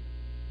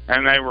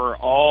 and they were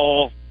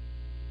all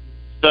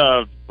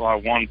stubbed by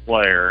one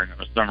player, and it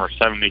was number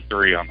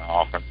 73 on the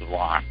offensive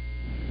line.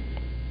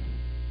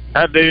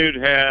 That dude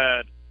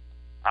had,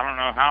 I don't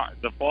know how,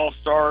 the false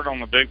start on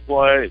the big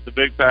play, the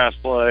big pass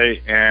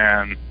play,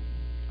 and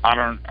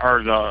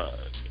or the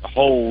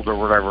hold or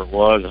whatever it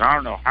was, and I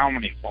don't know how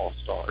many false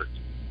starts.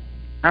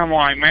 I'm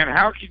like, man,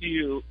 how can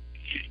you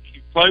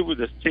play with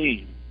this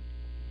team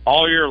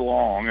all year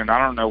long, and I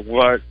don't know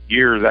what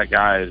year that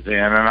guy is in,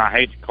 and I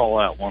hate to call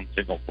out one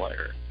single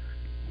player,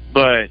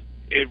 but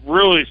it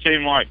really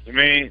seemed like to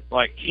me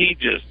like he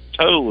just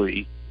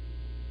totally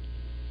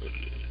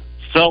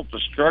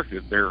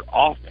self-destructed their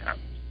offense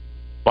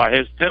by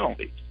his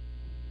penalties.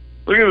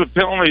 Look at the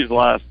penalties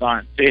last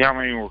night. See how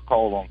many were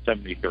called on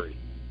 73.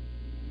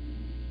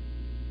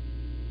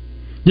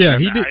 Yeah,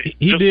 and he did. I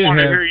just want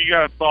to hear you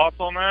guys' thoughts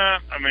on that.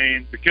 I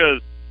mean,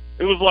 because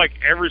it was like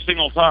every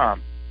single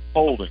time,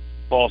 holding,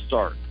 false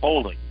start,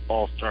 holding,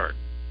 false start,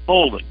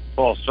 holding,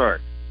 false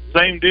start.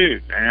 Same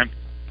dude, man.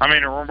 I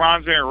mean, it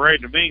reminds me of Ray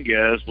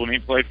Dominguez when he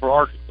played for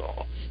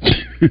Arkansas.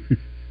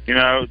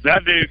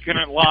 That dude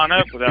couldn't line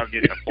up without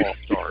getting a false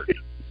start.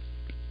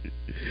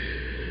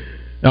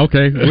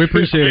 Okay, we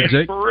appreciate it,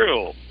 Jake. For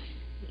real.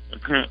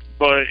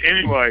 But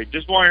anyway,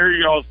 just want to hear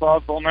y'all's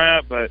thoughts on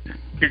that. But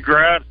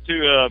congrats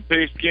to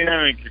Pigskin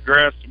and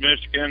congrats to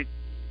Michigan.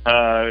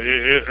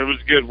 It was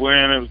a good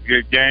win. It was a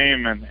good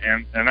game, and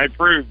they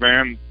proved,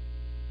 man,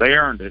 they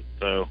earned it.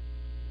 So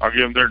I'll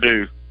give them their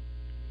due.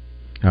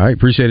 All right,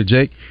 appreciate it,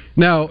 Jake.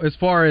 Now, as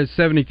far as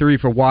 73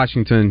 for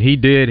Washington, he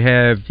had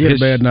a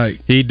bad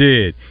night. He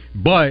did.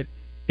 But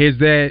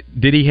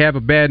did he have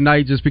a bad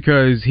night just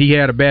because he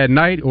had a bad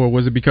night, or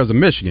was it because of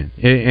Michigan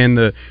and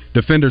the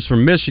defenders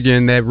from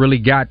Michigan that really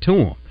got to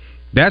him?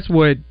 That's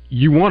what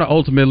you want to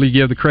ultimately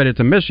give the credit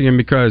to Michigan,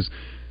 because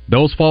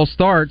those false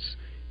starts,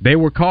 they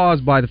were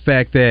caused by the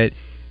fact that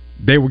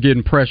they were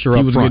getting pressure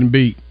up front. He was getting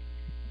beat.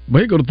 But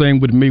here go the thing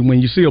with me,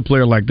 when you see a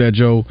player like that,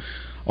 Joe,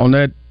 on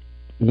that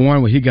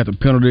one where he got the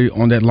penalty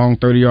on that long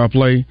 30-yard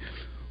play,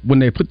 when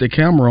they put the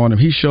camera on him,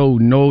 he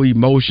showed no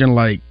emotion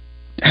like,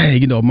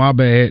 hey, my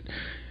bad.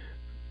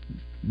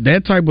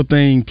 That type of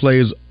thing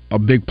plays a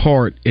big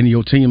part in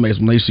your teammates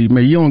when they see,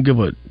 man, you don't give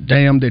a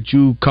damn that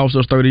you cost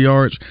us 30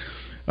 yards.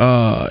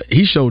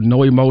 He showed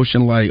no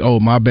emotion like,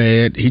 oh, my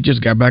bad. He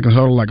just got back in the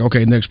huddle like,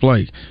 okay, next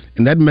play.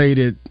 And that made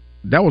it,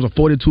 that was a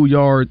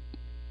 42-yard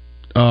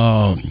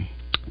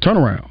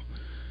turnaround.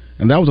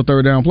 And that was a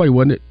third down play,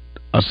 wasn't it?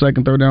 A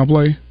second third down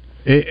play?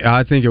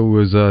 I think it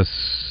was a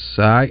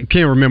I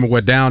can't remember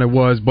what down it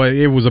was, but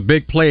it was a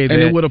big play. And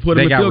it would have put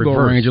him in field goal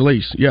range at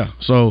least. Yeah.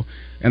 So,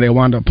 and they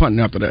wound up punting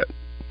after that.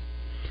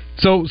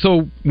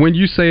 So when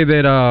you say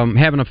that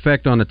have an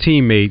effect on the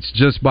teammates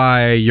just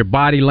by your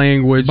body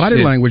language,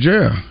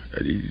 yeah.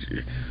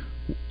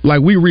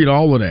 Like we read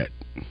all of that.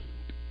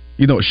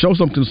 Show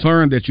some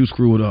concern that you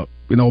screwed up.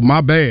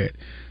 My bad.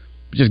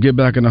 Just get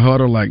back in the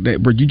huddle like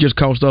that. But you just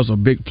cost us a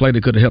big play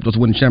that could have helped us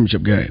win the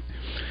championship game.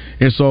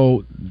 And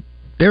so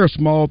there are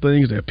small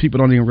things that people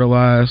don't even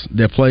realize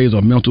that plays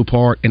a mental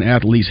part in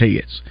athletes'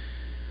 heads.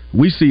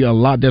 We see a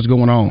lot that's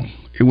going on.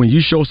 And when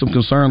you show some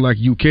concern like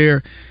you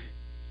care,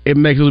 it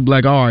makes us be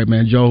like, all right,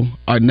 man, Joe,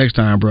 all right, next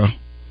time, bro.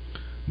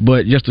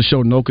 But just to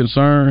show no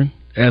concern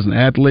as an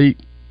athlete,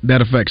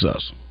 that affects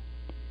us.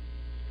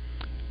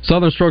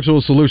 Southern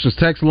Structural Solutions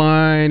text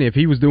line, if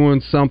he was doing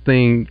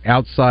something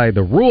outside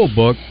the rule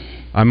book,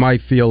 I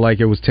might feel like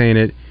it was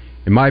tainted.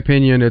 In my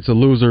opinion, it's a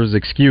loser's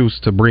excuse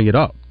to bring it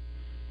up.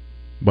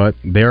 But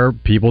there are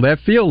people that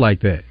feel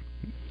like that.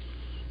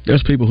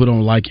 There's people who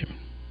don't like him.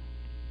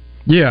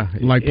 Yeah.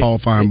 Like Paul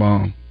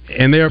Feinbaum.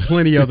 And there are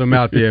plenty of them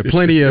out there.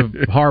 Plenty of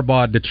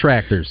Harbaugh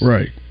detractors.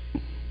 Right.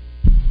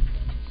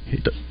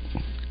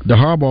 The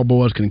Harbaugh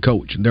boys can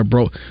coach. They're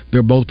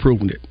both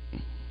proving it.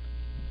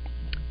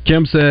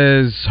 Kim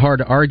says, hard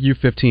to argue,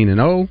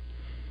 15-0.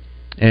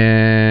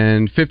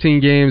 And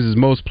 15 games is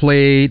most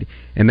played,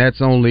 and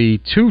that's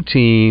only 2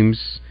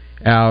 teams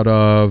out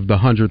of the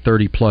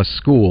 130-plus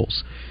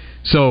schools.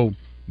 So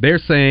they're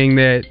saying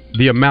that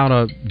the amount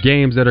of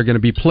games that are going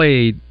to be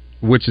played,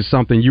 which is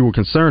something you were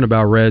concerned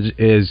about, Reg,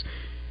 is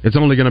it's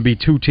only going to be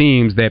 2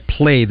 teams that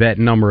play that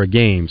number of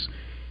games.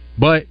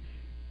 But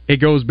it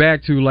goes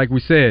back to, like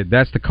we said,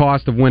 that's the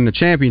cost of winning the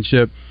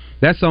championship.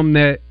 That's something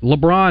that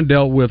LeBron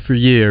dealt with for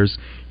years,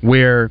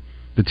 where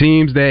the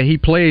teams that he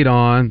played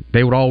on,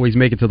 they would always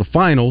make it to the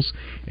finals,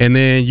 and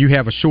then you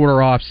have a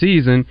shorter off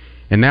season,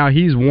 and now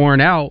he's worn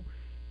out,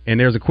 and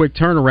there's a quick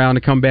turnaround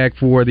to come back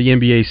for the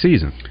NBA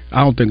season.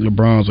 I don't think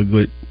LeBron's a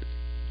good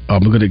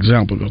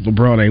example, because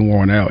LeBron ain't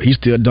worn out. He's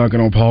still dunking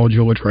on Paul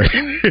George, right?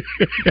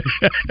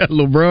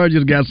 LeBron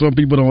just got some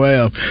people don't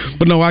have.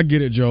 But no, I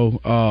get it, Joe.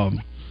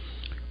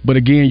 But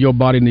again, your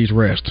body needs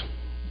rest.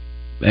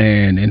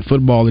 And in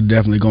football, it's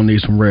definitely going to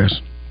need some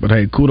rest. But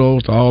hey,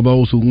 kudos to all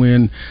those who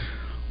win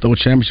those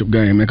championship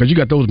games, man, because you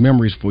got those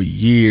memories for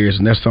years,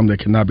 and that's something that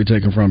cannot be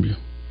taken from you.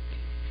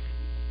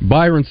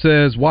 Byron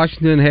says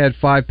Washington had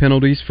 5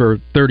 penalties for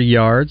 30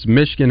 yards.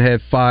 Michigan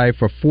had 5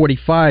 for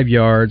 45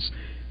 yards.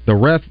 The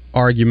ref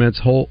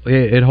arguments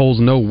it holds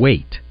no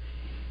weight.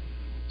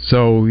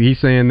 So he's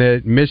saying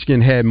that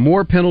Michigan had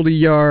more penalty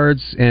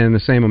yards and the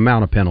same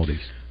amount of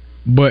penalties.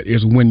 But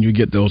it's when you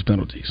get those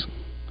penalties.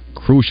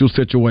 Crucial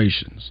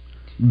situations.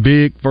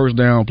 Big first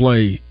down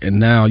play, and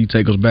now you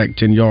take us back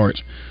 10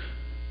 yards.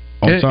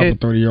 On top of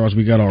 30 yards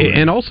we got already.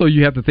 And also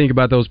you have to think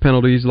about those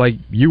penalties, like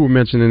you were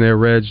mentioning there,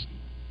 Reg.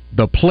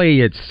 The play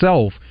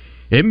itself,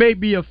 it may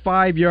be a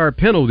 5-yard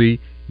penalty,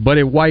 but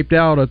it wiped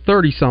out a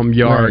 30-something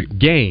yard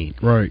gain.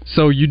 Right.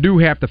 So you do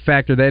have to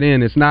factor that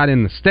in. It's not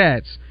in the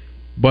stats,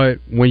 but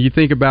when you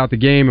think about the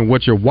game and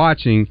what you're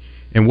watching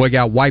and what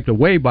got wiped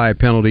away by a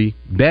penalty,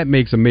 that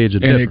makes a major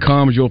difference. And it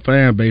calms your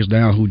fan base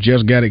down who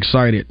just got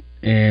excited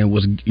and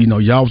was,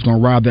 y'all was going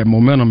to ride that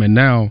momentum, and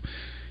now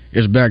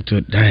it's back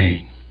to,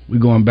 dang, we're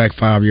going back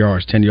 5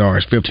 yards, 10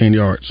 yards, 15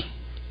 yards.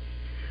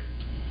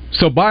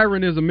 So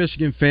Byron is a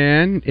Michigan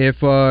fan.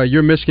 If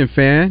you're a Michigan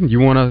fan, you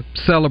want to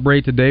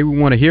celebrate today, we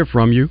want to hear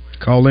from you.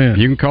 Call in.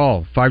 You can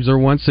call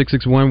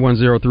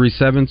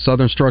 501-661-1037,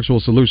 Southern Structural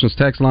Solutions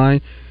text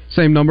line.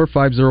 Same number,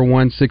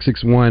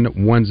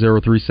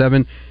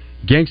 501-661-1037.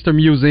 Gangster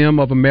Museum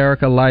of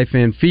America Life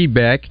and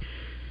Feedback.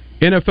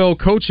 NFL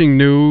coaching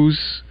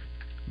news,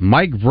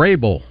 Mike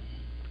Vrabel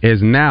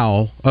is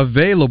now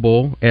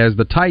available as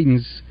the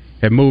Titans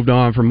have moved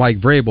on from Mike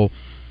Vrabel.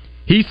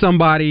 He's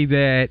somebody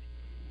that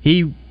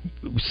he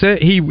said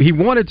he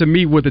wanted to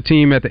meet with the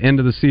team at the end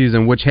of the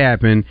season, which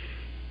happened.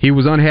 He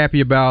was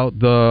unhappy about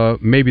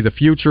maybe the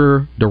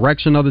future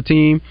direction of the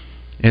team,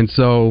 and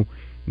so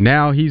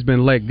now he's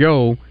been let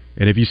go.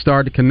 And if you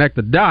start to connect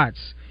the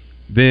dots,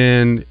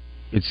 then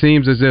it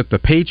seems as if the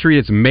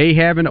Patriots may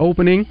have an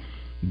opening.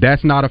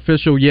 That's not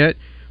official yet,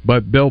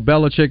 but Bill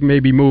Belichick may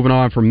be moving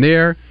on from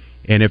there.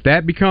 And if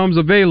that becomes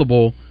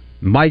available,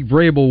 Mike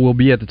Vrabel will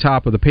be at the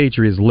top of the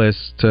Patriots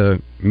list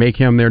to make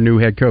him their new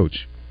head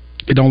coach.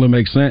 It only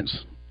makes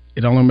sense.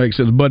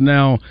 But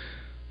now,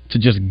 to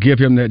just give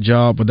him that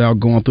job without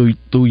going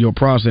through your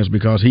process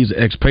because he's an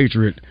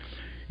expatriate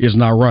is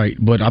not right.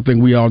 But I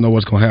think we all know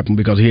what's going to happen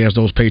because he has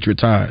those Patriot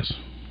ties.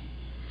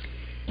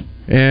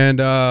 And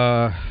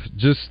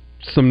just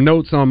some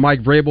notes on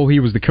Mike Vrabel. He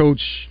was the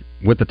coach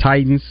with the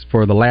Titans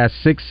for the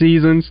last 6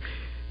 seasons.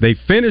 They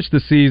finished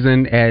the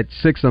season at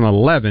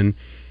 6-11,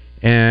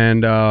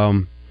 and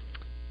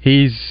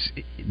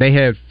they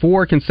had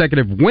 4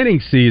 consecutive winning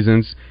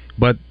seasons,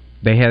 but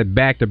they had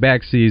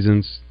back-to-back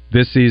seasons,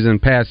 this season,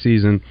 past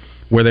season,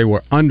 where they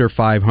were under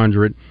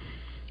 500.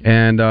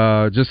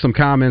 And just some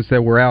comments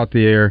that were out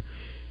there.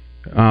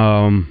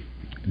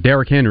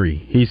 Derrick Henry.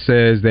 He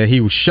says that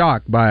he was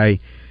shocked by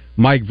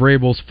Mike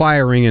Vrabel's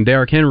firing, and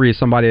Derrick Henry is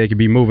somebody that could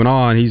be moving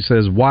on. He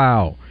says,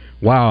 wow,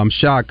 I'm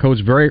shocked. Coach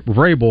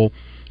Vrabel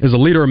is a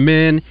leader of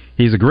men.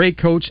 He's a great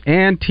coach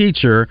and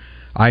teacher.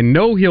 I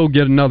know he'll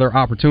get another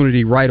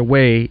opportunity right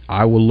away.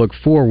 I will look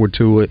forward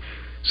to it.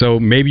 So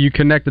maybe you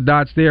connect the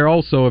dots there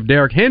also. If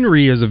Derrick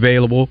Henry is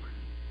available,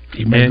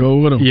 he may go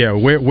with him. Yeah,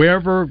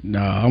 wherever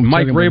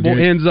Mike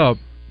Vrabel ends up,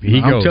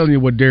 he goes. I'm telling you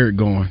what Derrick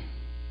going.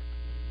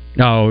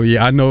 Oh,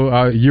 yeah, I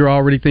know. You're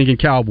already thinking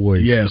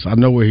Cowboys. Yes, I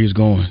know where he's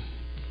going.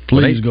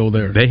 Please go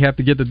there. They have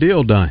to get the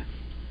deal done.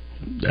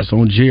 That's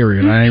on Jerry,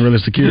 and I ain't really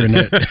securing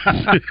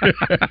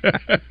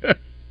that.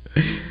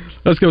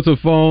 Let's go to the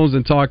phones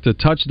and talk to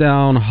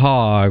Touchdown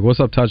Hog. What's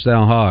up,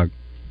 Touchdown Hog?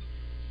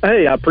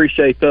 Hey, I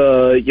appreciate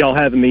y'all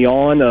having me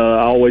on.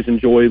 I always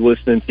enjoy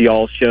listening to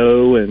y'all's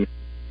show, and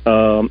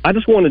I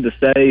just wanted to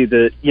say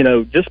that,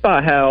 just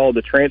by how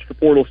the transfer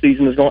portal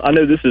season is going, I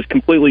know this is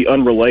completely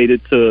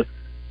unrelated to,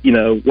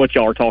 what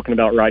y'all are talking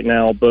about right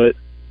now, but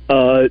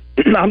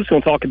I'm just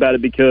going to talk about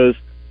it because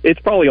it's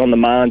probably on the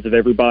minds of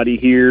everybody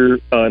here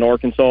in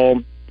Arkansas.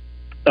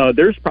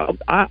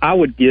 I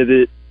would give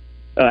it,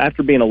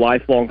 after being a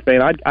lifelong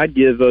fan, I'd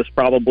give us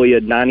probably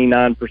a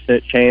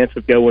 99% chance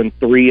of going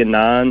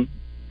 3-9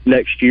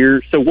 next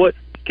year. So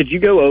could you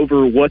go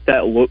over what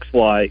that looks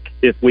like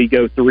if we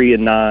go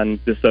 3-9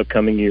 this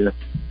upcoming year?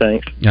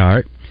 Thanks. All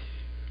right.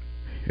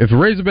 If the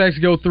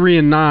Razorbacks go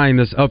 3-9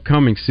 this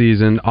upcoming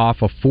season off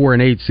a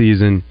 4-8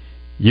 season,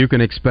 you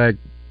can expect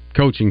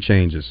coaching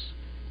changes.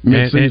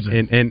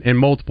 Mid-season. And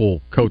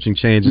multiple coaching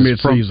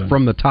changes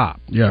from the top.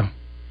 Yeah.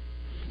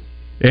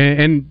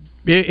 And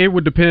it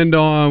would depend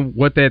on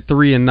what that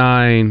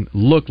 3-9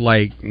 looked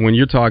like when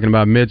you're talking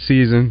about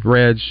mid-season,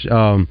 Reg.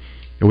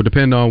 It would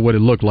depend on what it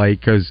looked like,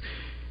 because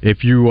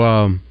if you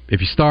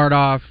start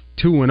off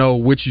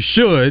 2-0, which you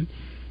should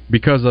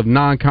because of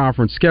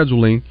non-conference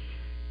scheduling,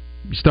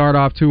 you start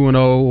off 2-0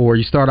 or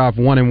you start off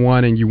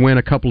 1-1 and you win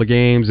a couple of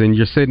games and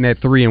you're sitting at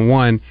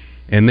 3-1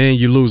 and then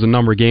you lose a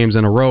number of games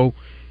in a row,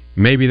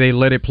 maybe they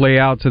let it play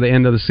out to the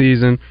end of the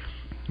season.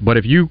 But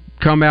if you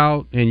come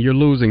out and you're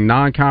losing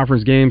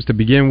non-conference games to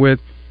begin with,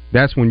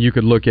 that's when you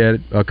could look at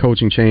a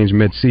coaching change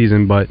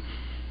mid-season. But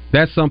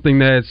that's something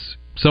that's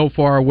so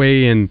far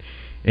away, and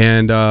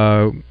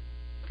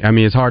I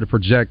mean, it's hard to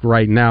project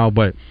right now.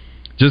 But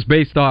just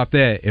based off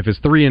that, if it's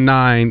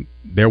 3-9,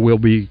 there will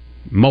be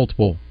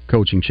multiple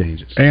coaching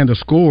changes. And the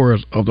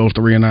scores of those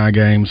 3-9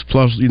 games,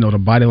 plus the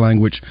body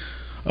language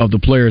of the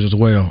players as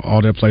well,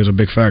 all that plays a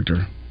big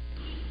factor.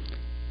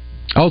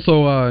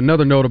 Also,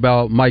 another note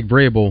about Mike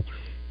Vrabel.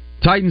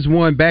 Titans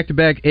won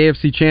back-to-back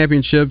AFC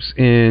championships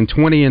in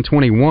 20 and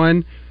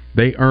 21.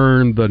 They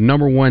earned the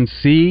number 1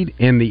 seed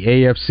in the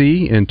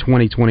AFC in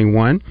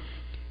 2021.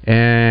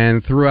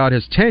 And throughout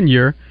his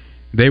tenure,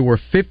 they were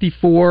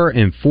 54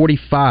 and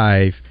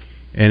 45.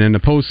 And in the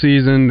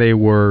postseason, they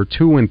were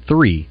 2 and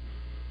 3.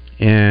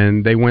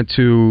 And they went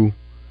to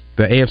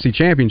the AFC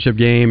championship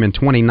game in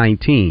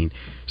 2019.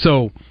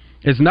 So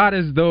it's not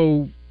as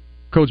though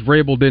Coach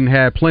Vrabel didn't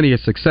have plenty of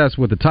success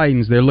with the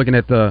Titans. They're looking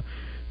at the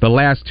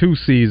last 2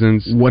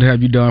 seasons. What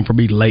have you done for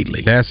me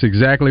lately? That's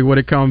exactly what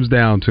it comes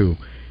down to.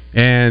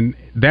 And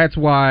that's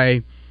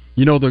why,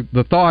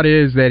 the thought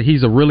is that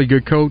he's a really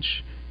good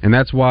coach, and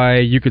that's why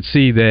you could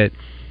see that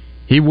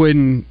he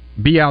wouldn't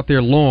be out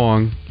there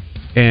long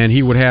and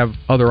he would have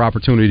other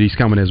opportunities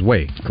coming his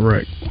way.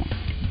 Correct.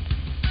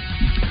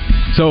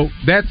 So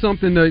that's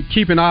something to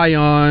keep an eye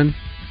on.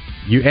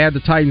 You add the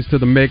Titans to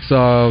the mix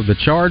of the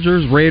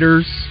Chargers,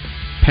 Raiders,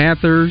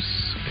 Panthers,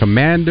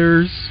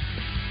 Commanders,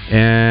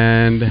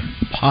 and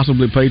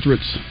possibly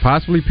Patriots.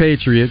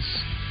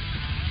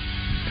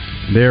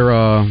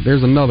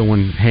 There's another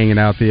one hanging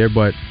out there,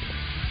 but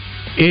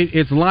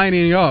it's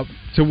lining up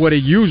to what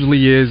it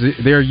usually is.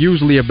 They're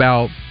usually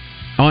about,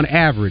 on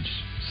average,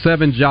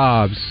 7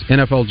 jobs,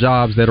 NFL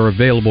jobs that are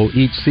available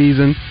each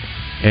season,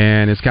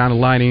 and it's kind of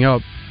lining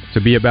up to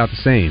be about the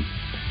same.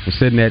 We're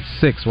sitting at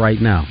 6 right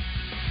now.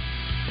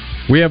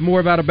 We have more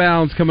of Out of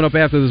Bounds coming up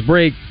after this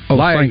break.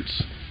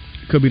 Saints.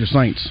 Could be the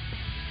Saints.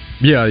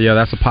 Yeah,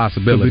 that's a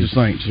possibility. Could be the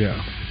Saints,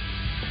 yeah.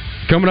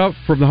 Coming up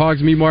from the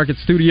Hogs Meat Market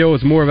studio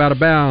is more of Out of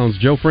Bounds.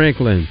 Joe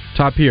Franklin,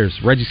 Todd Pierce,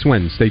 Reggie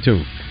Swinton. Stay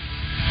tuned.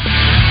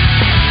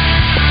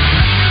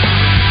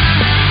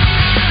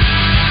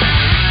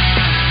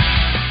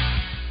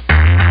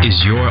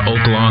 Is your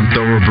Oaklawn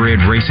Thoroughbred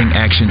racing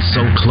action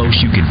so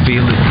close you can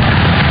feel it?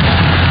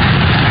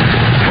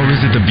 Or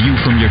is it the view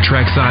from your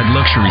trackside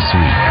luxury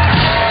suite?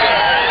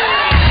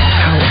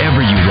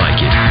 However you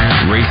like it,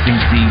 racing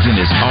season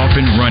is off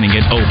and running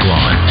at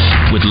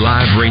Oaklawn with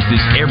live races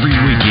every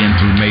weekend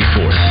through May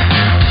 4th.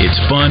 It's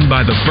fun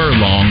by the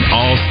furlong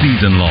all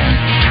season long.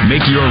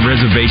 Make your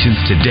reservations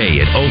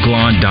today at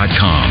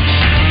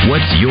oaklawn.com.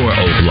 What's your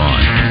Oaklawn?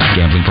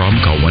 Gambling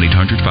problem? Call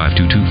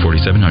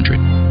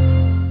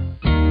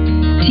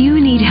 1-800-522-4700. Do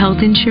you need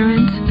health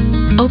insurance?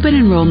 Open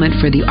enrollment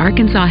for the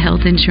Arkansas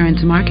Health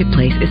Insurance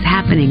Marketplace is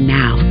happening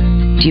now.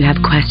 Do you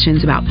have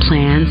questions about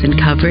plans and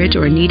coverage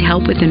or need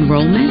help with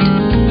enrollment?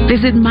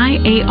 Visit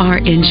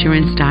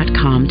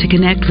myarinsurance.com to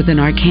connect with an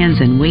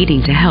Arkansan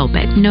waiting to help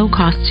at no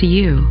cost to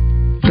you.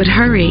 But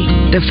hurry,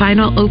 the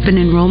final open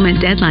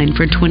enrollment deadline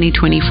for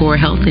 2024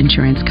 health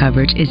insurance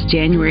coverage is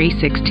January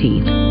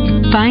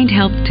 16th. Find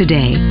help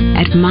today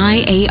at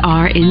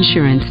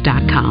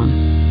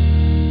myarinsurance.com.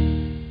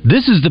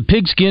 This is the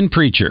Pigskin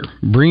Preacher,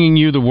 bringing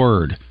you the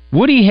word.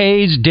 Woody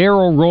Hayes,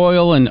 Darrell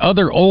Royal, and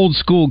other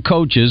old-school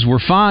coaches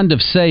were fond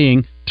of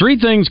saying, 3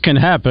 things can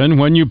happen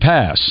when you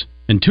pass,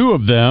 and 2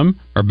 of them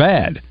are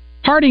bad.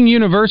 Harding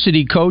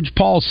University coach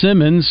Paul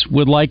Simmons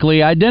would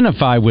likely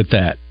identify with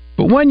that.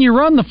 But when you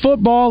run the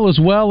football as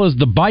well as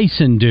the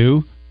Bison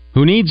do,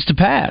 who needs to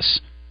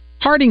pass?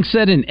 Harding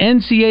set an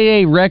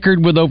NCAA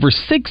record with over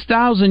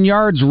 6,000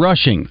 yards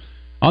rushing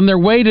on their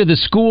way to the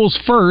school's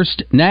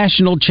first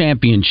national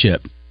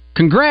championship.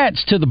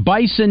 Congrats to the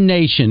Bison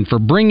Nation for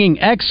bringing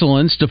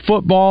excellence to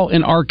football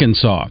in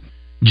Arkansas.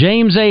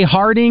 James A.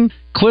 Harding,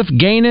 Cliff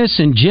Gaines,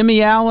 and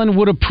Jimmy Allen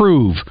would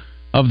approve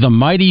of the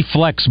mighty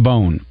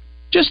Flexbone.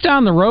 Just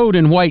down the road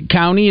in White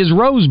County is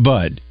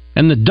Rosebud,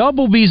 and the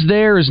Doublebees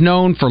there is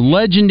known for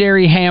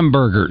legendary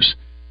hamburgers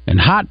and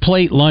hot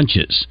plate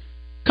lunches.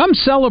 Come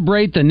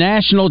celebrate the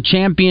national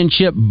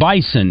championship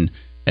Bison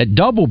at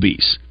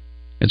Doublebees.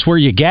 It's where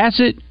you gas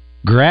it,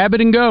 grab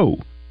it, and go.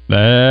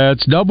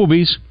 That's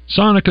Doublebees.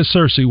 Sonica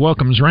Cersei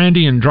welcomes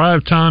Randy and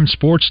Drive Time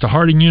Sports to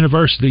Harding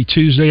University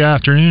Tuesday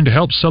afternoon to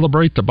help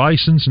celebrate the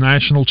Bison's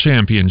national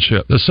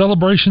championship. The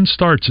celebration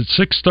starts at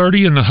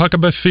 6:30 in the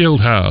Huckabee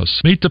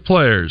Fieldhouse. Meet the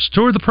players,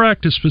 tour the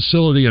practice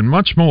facility, and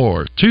much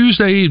more.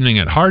 Tuesday evening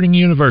at Harding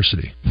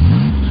University.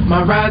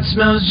 My ride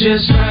smells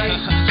just right,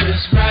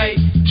 just right,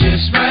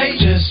 just right,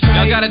 just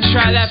right. Y'all gotta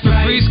try that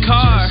Febreze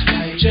car.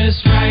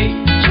 Just right,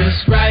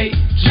 just right,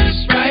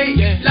 just right.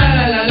 La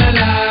la la la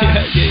la.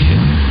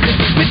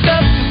 With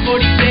up to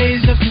 40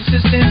 days of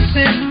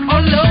consistency.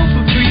 All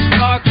over Febreze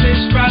car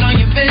clips right on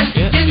your vent.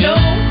 You know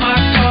my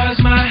car's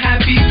my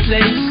happy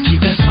place.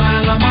 Keep that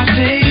smile on my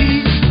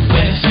face.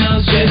 When it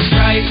smells just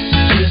right,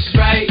 just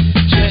right,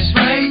 just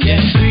right.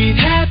 Yeah, breathe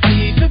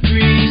happy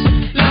Febreze.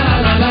 La la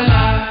la la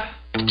la.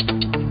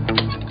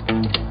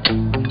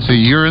 So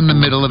you're in the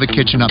middle of a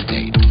kitchen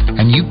update,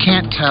 and you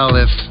can't tell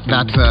if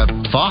that's a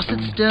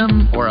faucet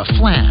stem or a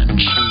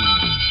flange.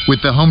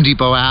 With the Home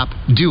Depot app,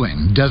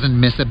 Doing doesn't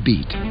miss a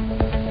beat.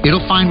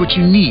 It'll find what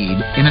you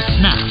need in a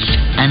snap,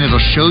 and it'll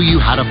show you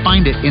how to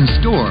find it in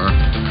store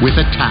with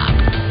a tap.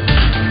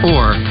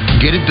 Or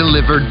get it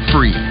delivered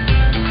free.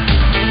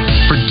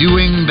 For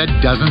doing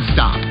that doesn't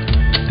stop,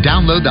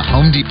 download the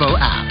Home Depot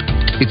app.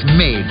 It's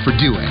made for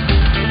doing.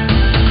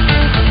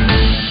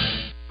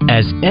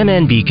 As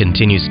MNB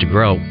continues to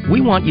grow, we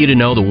want you to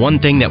know the one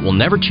thing that will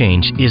never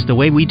change is the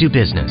way we do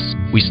business.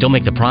 We still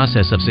make the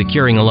process of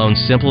securing a loan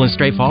simple and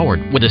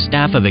straightforward with a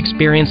staff of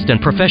experienced and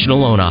professional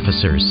loan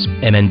officers.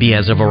 MNB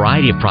has a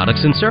variety of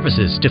products and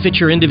services to fit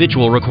your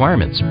individual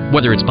requirements.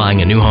 Whether it's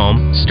buying a new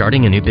home,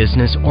 starting a new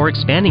business, or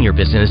expanding your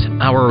business,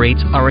 our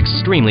rates are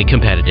extremely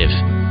competitive.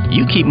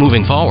 You keep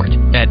moving forward.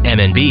 At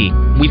MNB,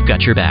 we've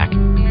got your back.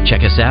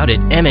 Check us out at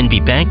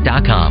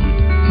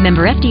mnbbank.com.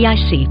 Member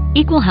FDIC,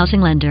 Equal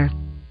Housing Lender.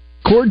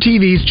 Court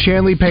TV's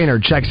Chanley Painter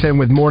checks in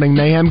with Morning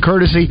Mayhem,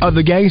 courtesy of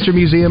the Gangster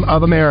Museum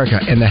of America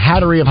and the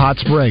Hattery of Hot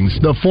Springs.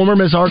 The former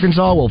Miss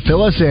Arkansas will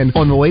fill us in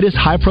on the latest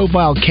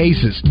high-profile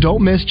cases.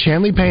 Don't miss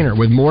Chanley Painter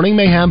with Morning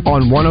Mayhem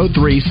on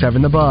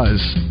 103.7 The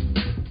Buzz.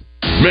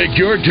 Make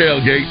your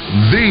tailgate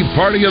the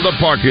party of the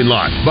parking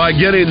lot by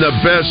getting the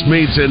best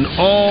meats in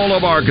all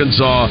of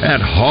Arkansas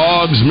at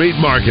Hogs Meat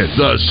Market,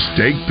 the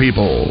steak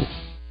people.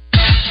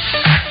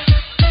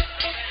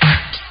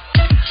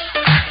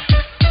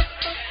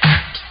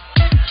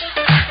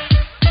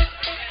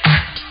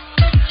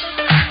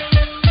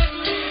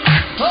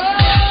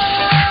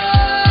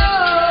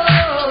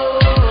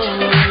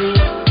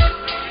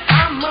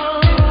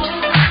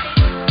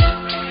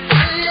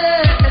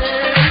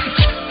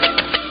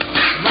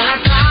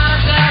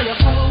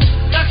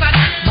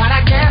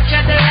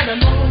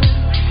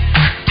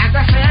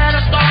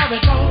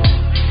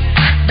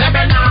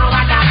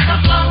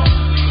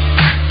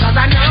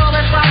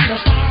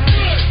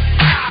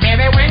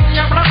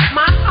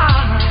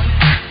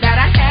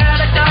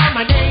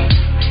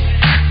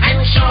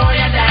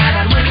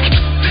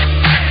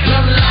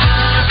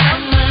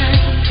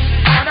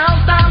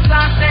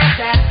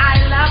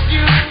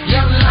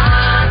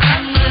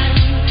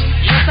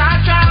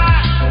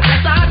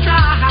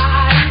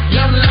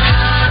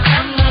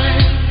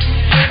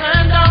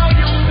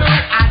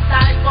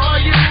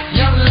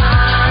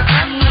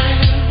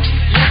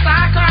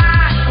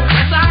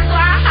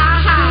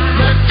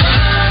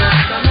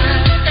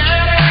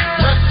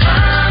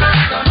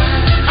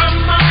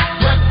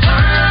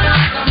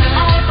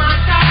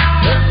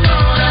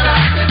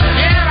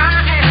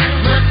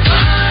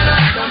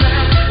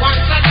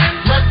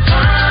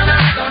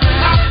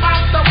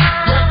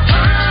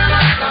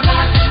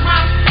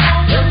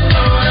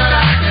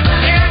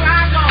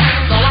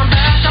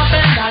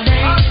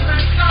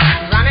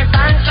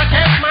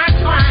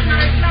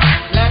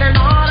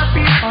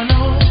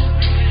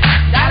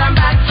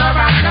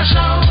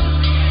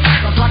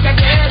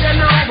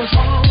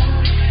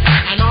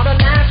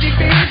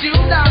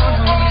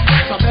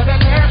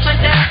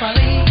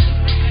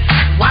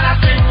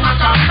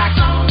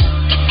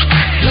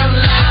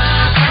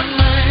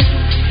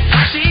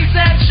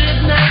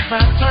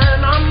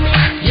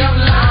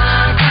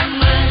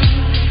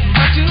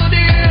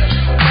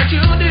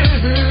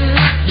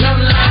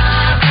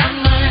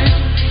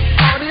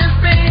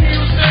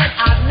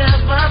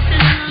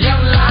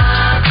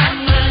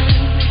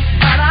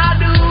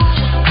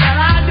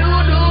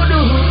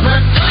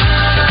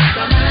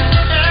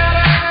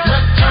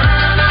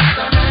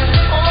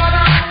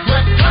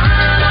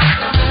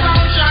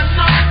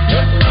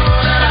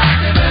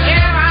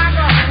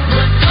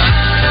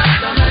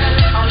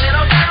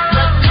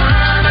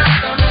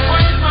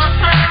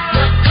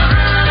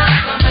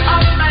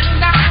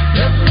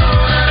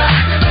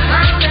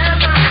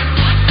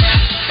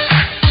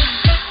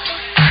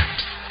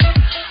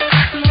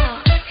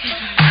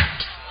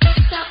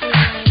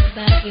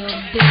 your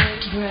big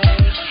break.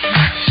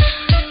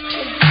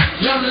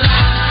 Your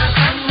lies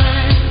are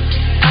mine.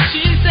 All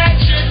she said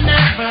should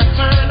never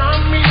turn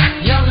on me.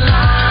 Your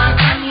lies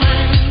are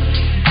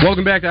mine.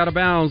 Welcome back to Out of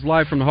Bounds,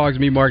 live from the Hogs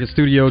Meat Market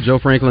Studio. Joe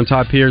Franklin,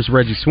 Todd Pierce,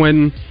 Reggie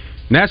Swinton.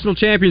 National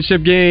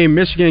championship game.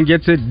 Michigan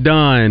gets it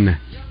done.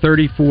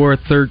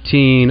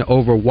 34-13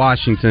 over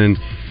Washington.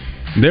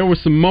 There were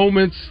some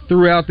moments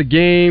throughout the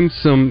game,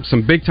 some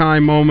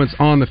big-time moments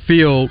on the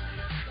field,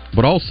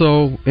 but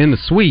also in the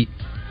suite.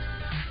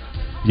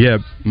 Yeah,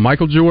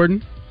 Michael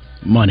Jordan.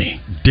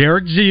 Money.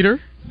 Derek Jeter.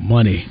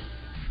 Money.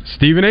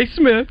 Stephen A.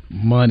 Smith.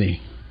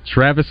 Money.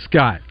 Travis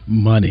Scott.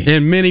 Money.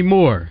 And many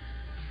more.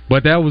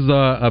 But that was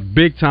a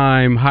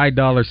big-time,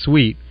 high-dollar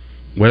suite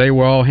where they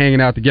were all hanging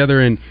out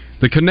together, and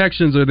the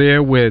connections are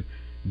there with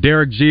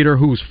Derek Jeter,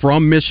 who's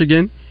from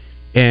Michigan,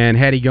 and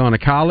had he gone to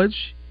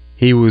college,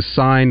 he was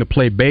signed to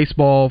play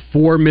baseball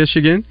for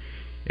Michigan.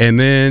 And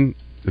then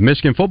the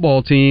Michigan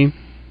football team,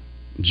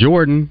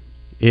 Jordan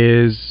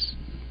is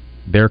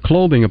their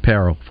clothing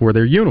apparel for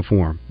their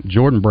uniform,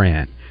 Jordan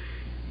brand.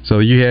 So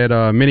you had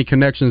many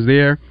connections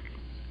there.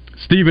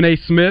 Stephen A.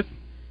 Smith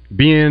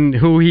being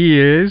who he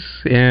is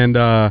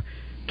and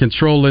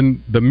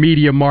controlling the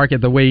media market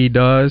the way he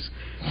does.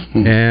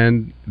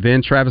 And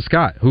then Travis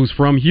Scott, who's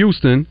from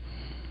Houston,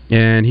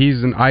 and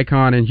he's an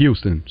icon in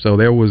Houston. So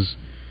there was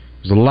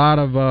a lot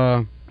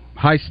of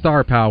high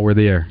star power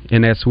there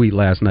in that suite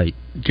last night.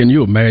 Can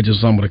you imagine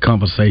some of the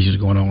conversations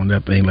going on in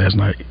that thing last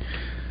night?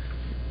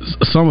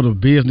 Some of the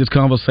business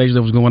conversations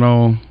that was going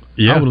on,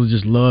 I would have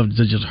just loved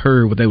to just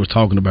heard what they was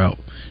talking about.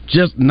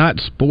 Just not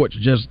sports,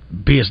 just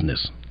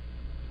business.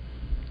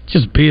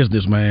 Just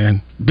business,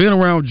 man. Being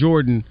around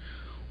Jordan,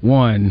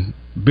 one.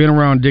 Being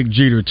around Dick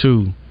Jeter,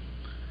 two.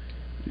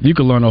 You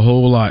can learn a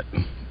whole lot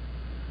in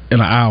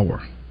an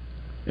hour.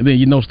 And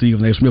then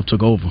Stephen A. Smith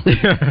took over. He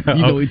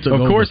took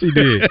over. Of course he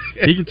did.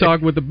 He can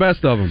talk with the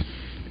best of them.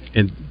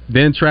 And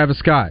then Travis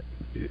Scott,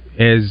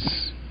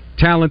 as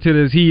talented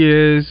as he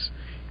is,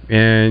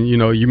 and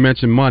you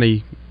mentioned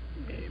money.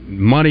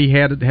 Money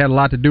had a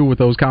lot to do with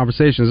those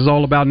conversations. It's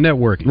all about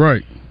networking.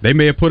 Right. They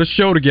may have put a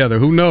show together.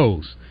 Who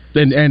knows?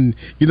 And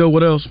you know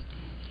what else?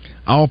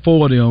 All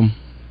four of them,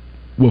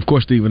 well, of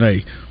course Stephen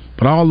A.,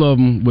 but all of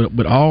them,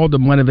 with all the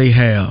money they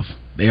have,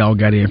 they all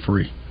got in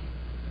free.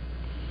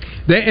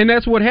 And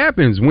that's what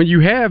happens. When you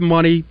have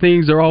money,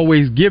 things are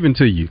always given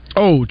to you.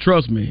 Oh,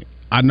 trust me.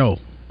 I know.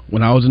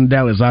 When I was in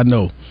Dallas, I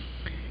know.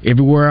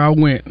 Everywhere I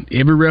went,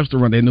 every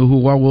restaurant, they knew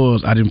who I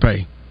was. I didn't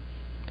pay.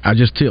 I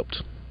just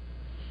tipped.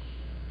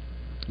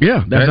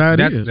 Yeah, that's how it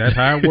is. That's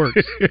how it works.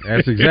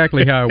 That's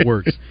exactly how it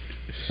works.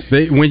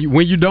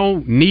 When you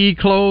don't need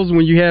clothes,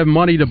 when you have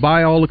money to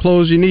buy all the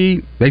clothes you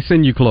need, they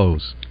send you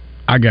clothes.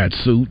 I got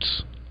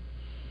suits.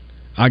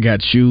 I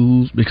got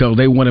shoes because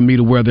they wanted me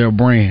to wear their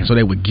brand, so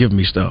they would give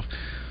me stuff.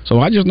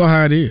 So I just know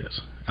how it is.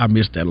 I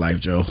miss that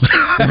life, Joe.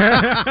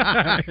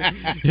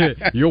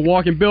 You're a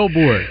walking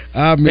billboard.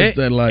 I miss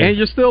that life. And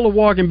you're still a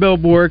walking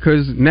billboard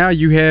because now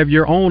you have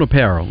your own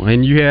apparel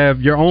and you have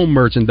your own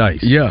merchandise.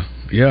 Yeah.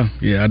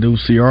 I do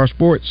CR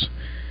Sports,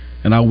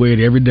 and I wear it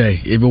every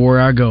day,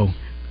 everywhere I go.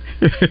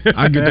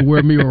 I get to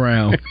wear me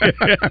around.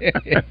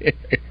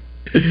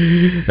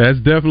 That's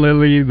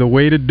definitely the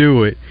way to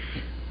do it.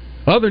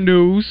 Other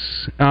news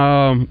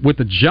with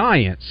the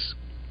Giants,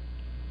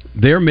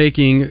 they're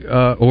making,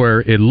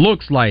 or it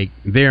looks like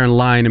they're in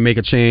line to make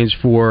a change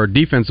for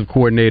defensive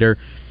coordinator.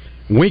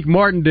 Wink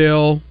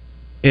Martindale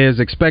is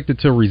expected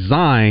to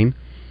resign,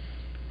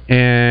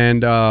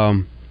 and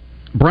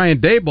Brian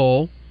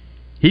Daboll,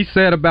 he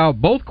said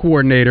about both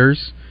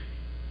coordinators,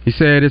 he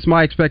said, it's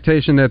my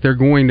expectation that they're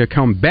going to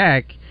come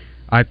back.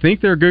 I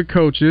think they're good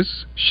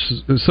coaches,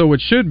 so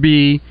it should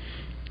be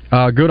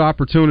a good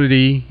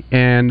opportunity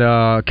and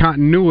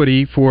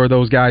continuity for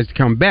those guys to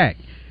come back.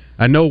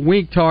 I know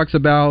Wink talks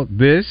about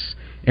this,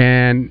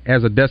 and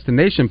as a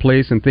destination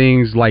place and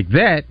things like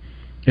that,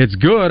 it's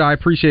good. I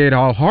appreciate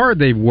how hard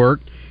they've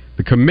worked,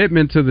 the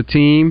commitment to the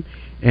team,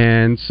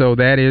 and so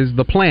that is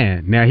the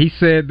plan. Now, he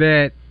said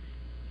that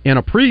in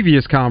a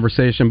previous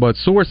conversation, but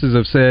sources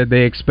have said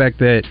they expect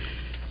that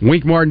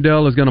Wink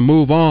Martindale is going to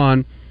move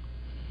on,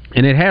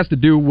 and it has to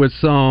do with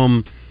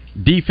some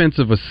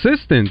defensive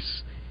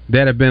assistants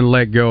that have been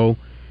let go.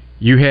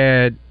 You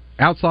had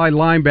outside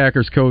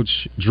linebackers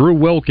coach Drew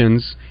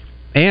Wilkins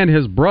and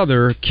his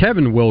brother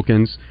Kevin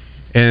Wilkins,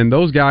 and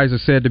those guys are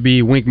said to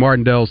be Wink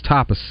Martindale's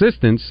top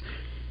assistants.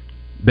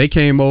 They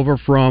came over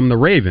from the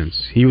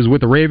Ravens. He was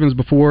with the Ravens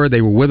before.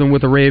 They were with him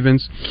with the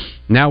Ravens,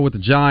 now with the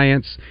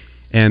Giants,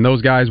 and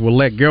those guys were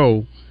let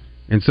go.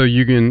 And so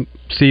you can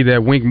see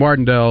that Wink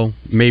Martindale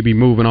may be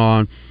moving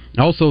on.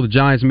 Also, the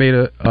Giants made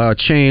a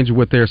change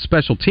with their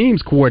special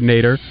teams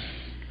coordinator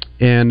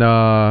and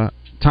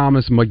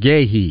Thomas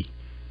McGahee.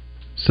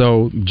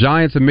 So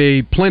Giants have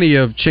made plenty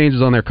of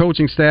changes on their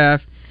coaching staff,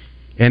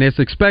 and it's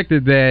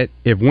expected that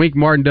if Wink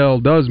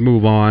Martindale does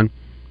move on,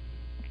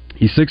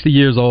 he's 60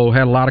 years old,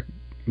 had a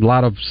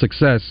lot of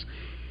success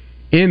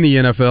in the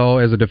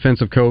NFL as a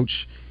defensive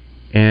coach,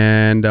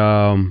 and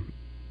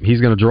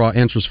he's going to draw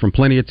interest from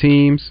plenty of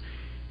teams.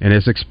 And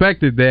it's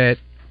expected that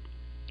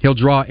he'll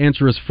draw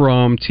interest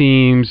from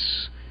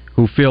teams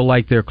who feel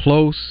like they're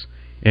close,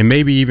 and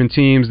maybe even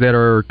teams that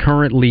are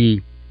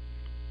currently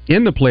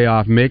in the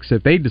playoff mix.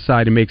 If they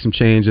decide to make some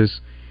changes,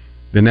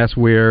 then that's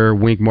where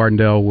Wink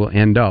Martindale will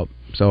end up.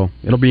 So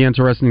it'll be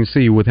interesting to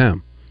see with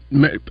him.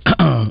 Man,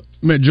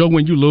 Joe,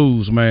 when you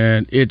lose,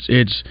 man, it's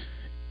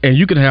and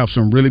you can have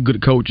some really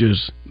good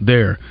coaches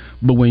there,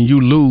 but when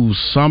you lose,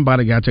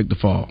 somebody got to take the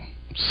fall.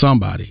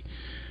 Somebody.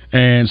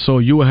 And so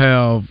you will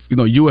have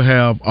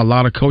a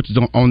lot of coaches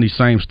on the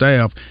same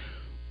staff,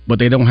 but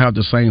they don't have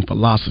the same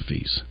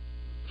philosophies.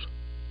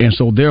 And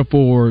so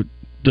therefore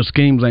the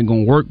schemes ain't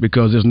going to work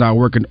because it's not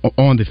working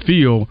on the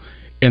field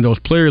and those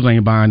players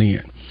ain't buying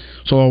in.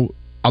 So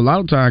a lot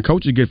of times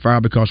coaches get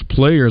fired because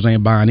players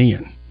ain't buying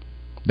in.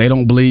 They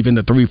don't believe in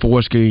the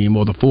 3-4 scheme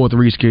or the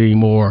 4-3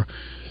 scheme or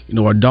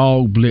a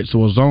dog blitz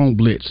or a zone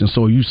blitz. And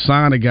so you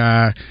sign a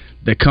guy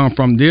that come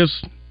from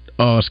this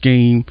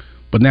scheme,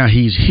 but now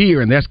he's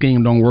here and that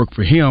scheme don't work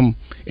for him.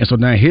 And so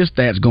now his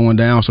stats going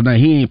down, so now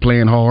he ain't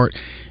playing hard,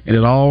 and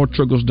it all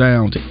trickles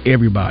down to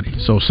everybody.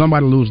 So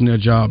somebody losing their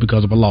job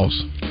because of a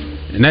loss.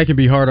 And that can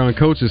be hard on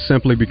coaches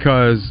simply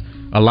because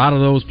a lot of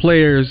those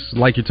players,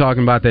 like you're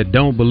talking about, that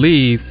don't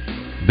believe,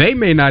 they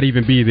may not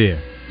even be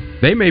there.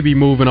 They may be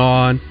moving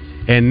on,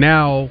 and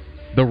now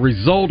the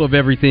result of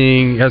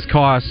everything has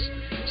cost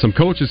some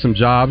coaches some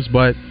jobs,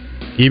 but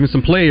even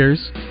some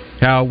players.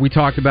 How we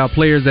talked about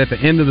players at the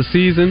end of the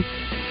season,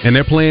 and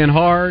they're playing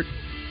hard.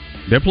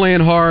 They're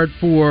playing hard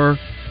for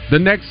the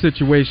next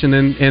situation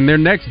and their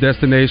next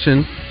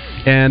destination,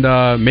 and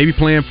maybe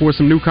playing for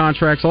some new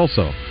contracts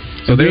also.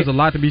 So there's a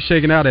lot to be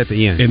shaken out at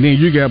the end. And then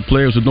you got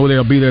players who know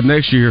they'll be there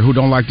next year who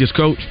don't like this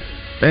coach.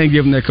 They ain't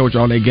giving that coach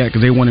all they got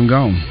because they want him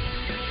gone.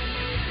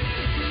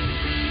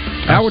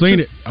 I've seen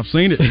it.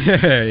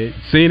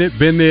 Seen it,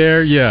 been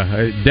there,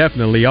 yeah,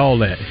 definitely, all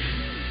that.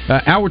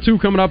 Hour 2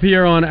 coming up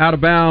here on Out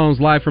of Bounds,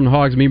 live from the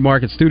Hogs Meat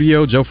Market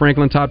Studio. Joe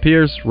Franklin, Todd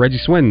Pierce, Reggie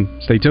Swinton.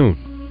 Stay tuned.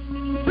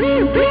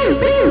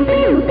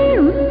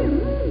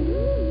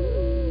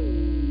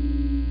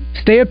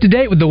 Stay up to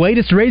date with the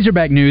latest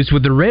Razorback news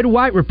with the Red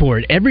White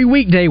Report every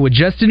weekday with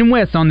Justin and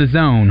Wes on The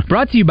Zone.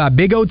 Brought to you by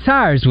Big O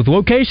Tires with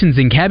locations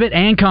in Cabot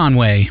and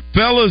Conway.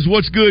 Fellas,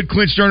 what's good?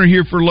 Clint Sterner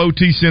here for Low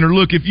T Center.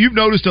 Look, if you've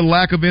noticed a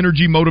lack of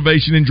energy,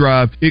 motivation, and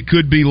drive, it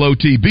could be low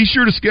T. Be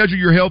sure to schedule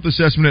your health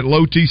assessment at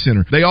Low T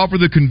Center. They offer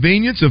the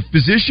convenience of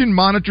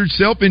physician-monitored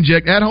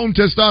self-inject at-home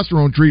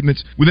testosterone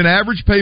treatments with an average pay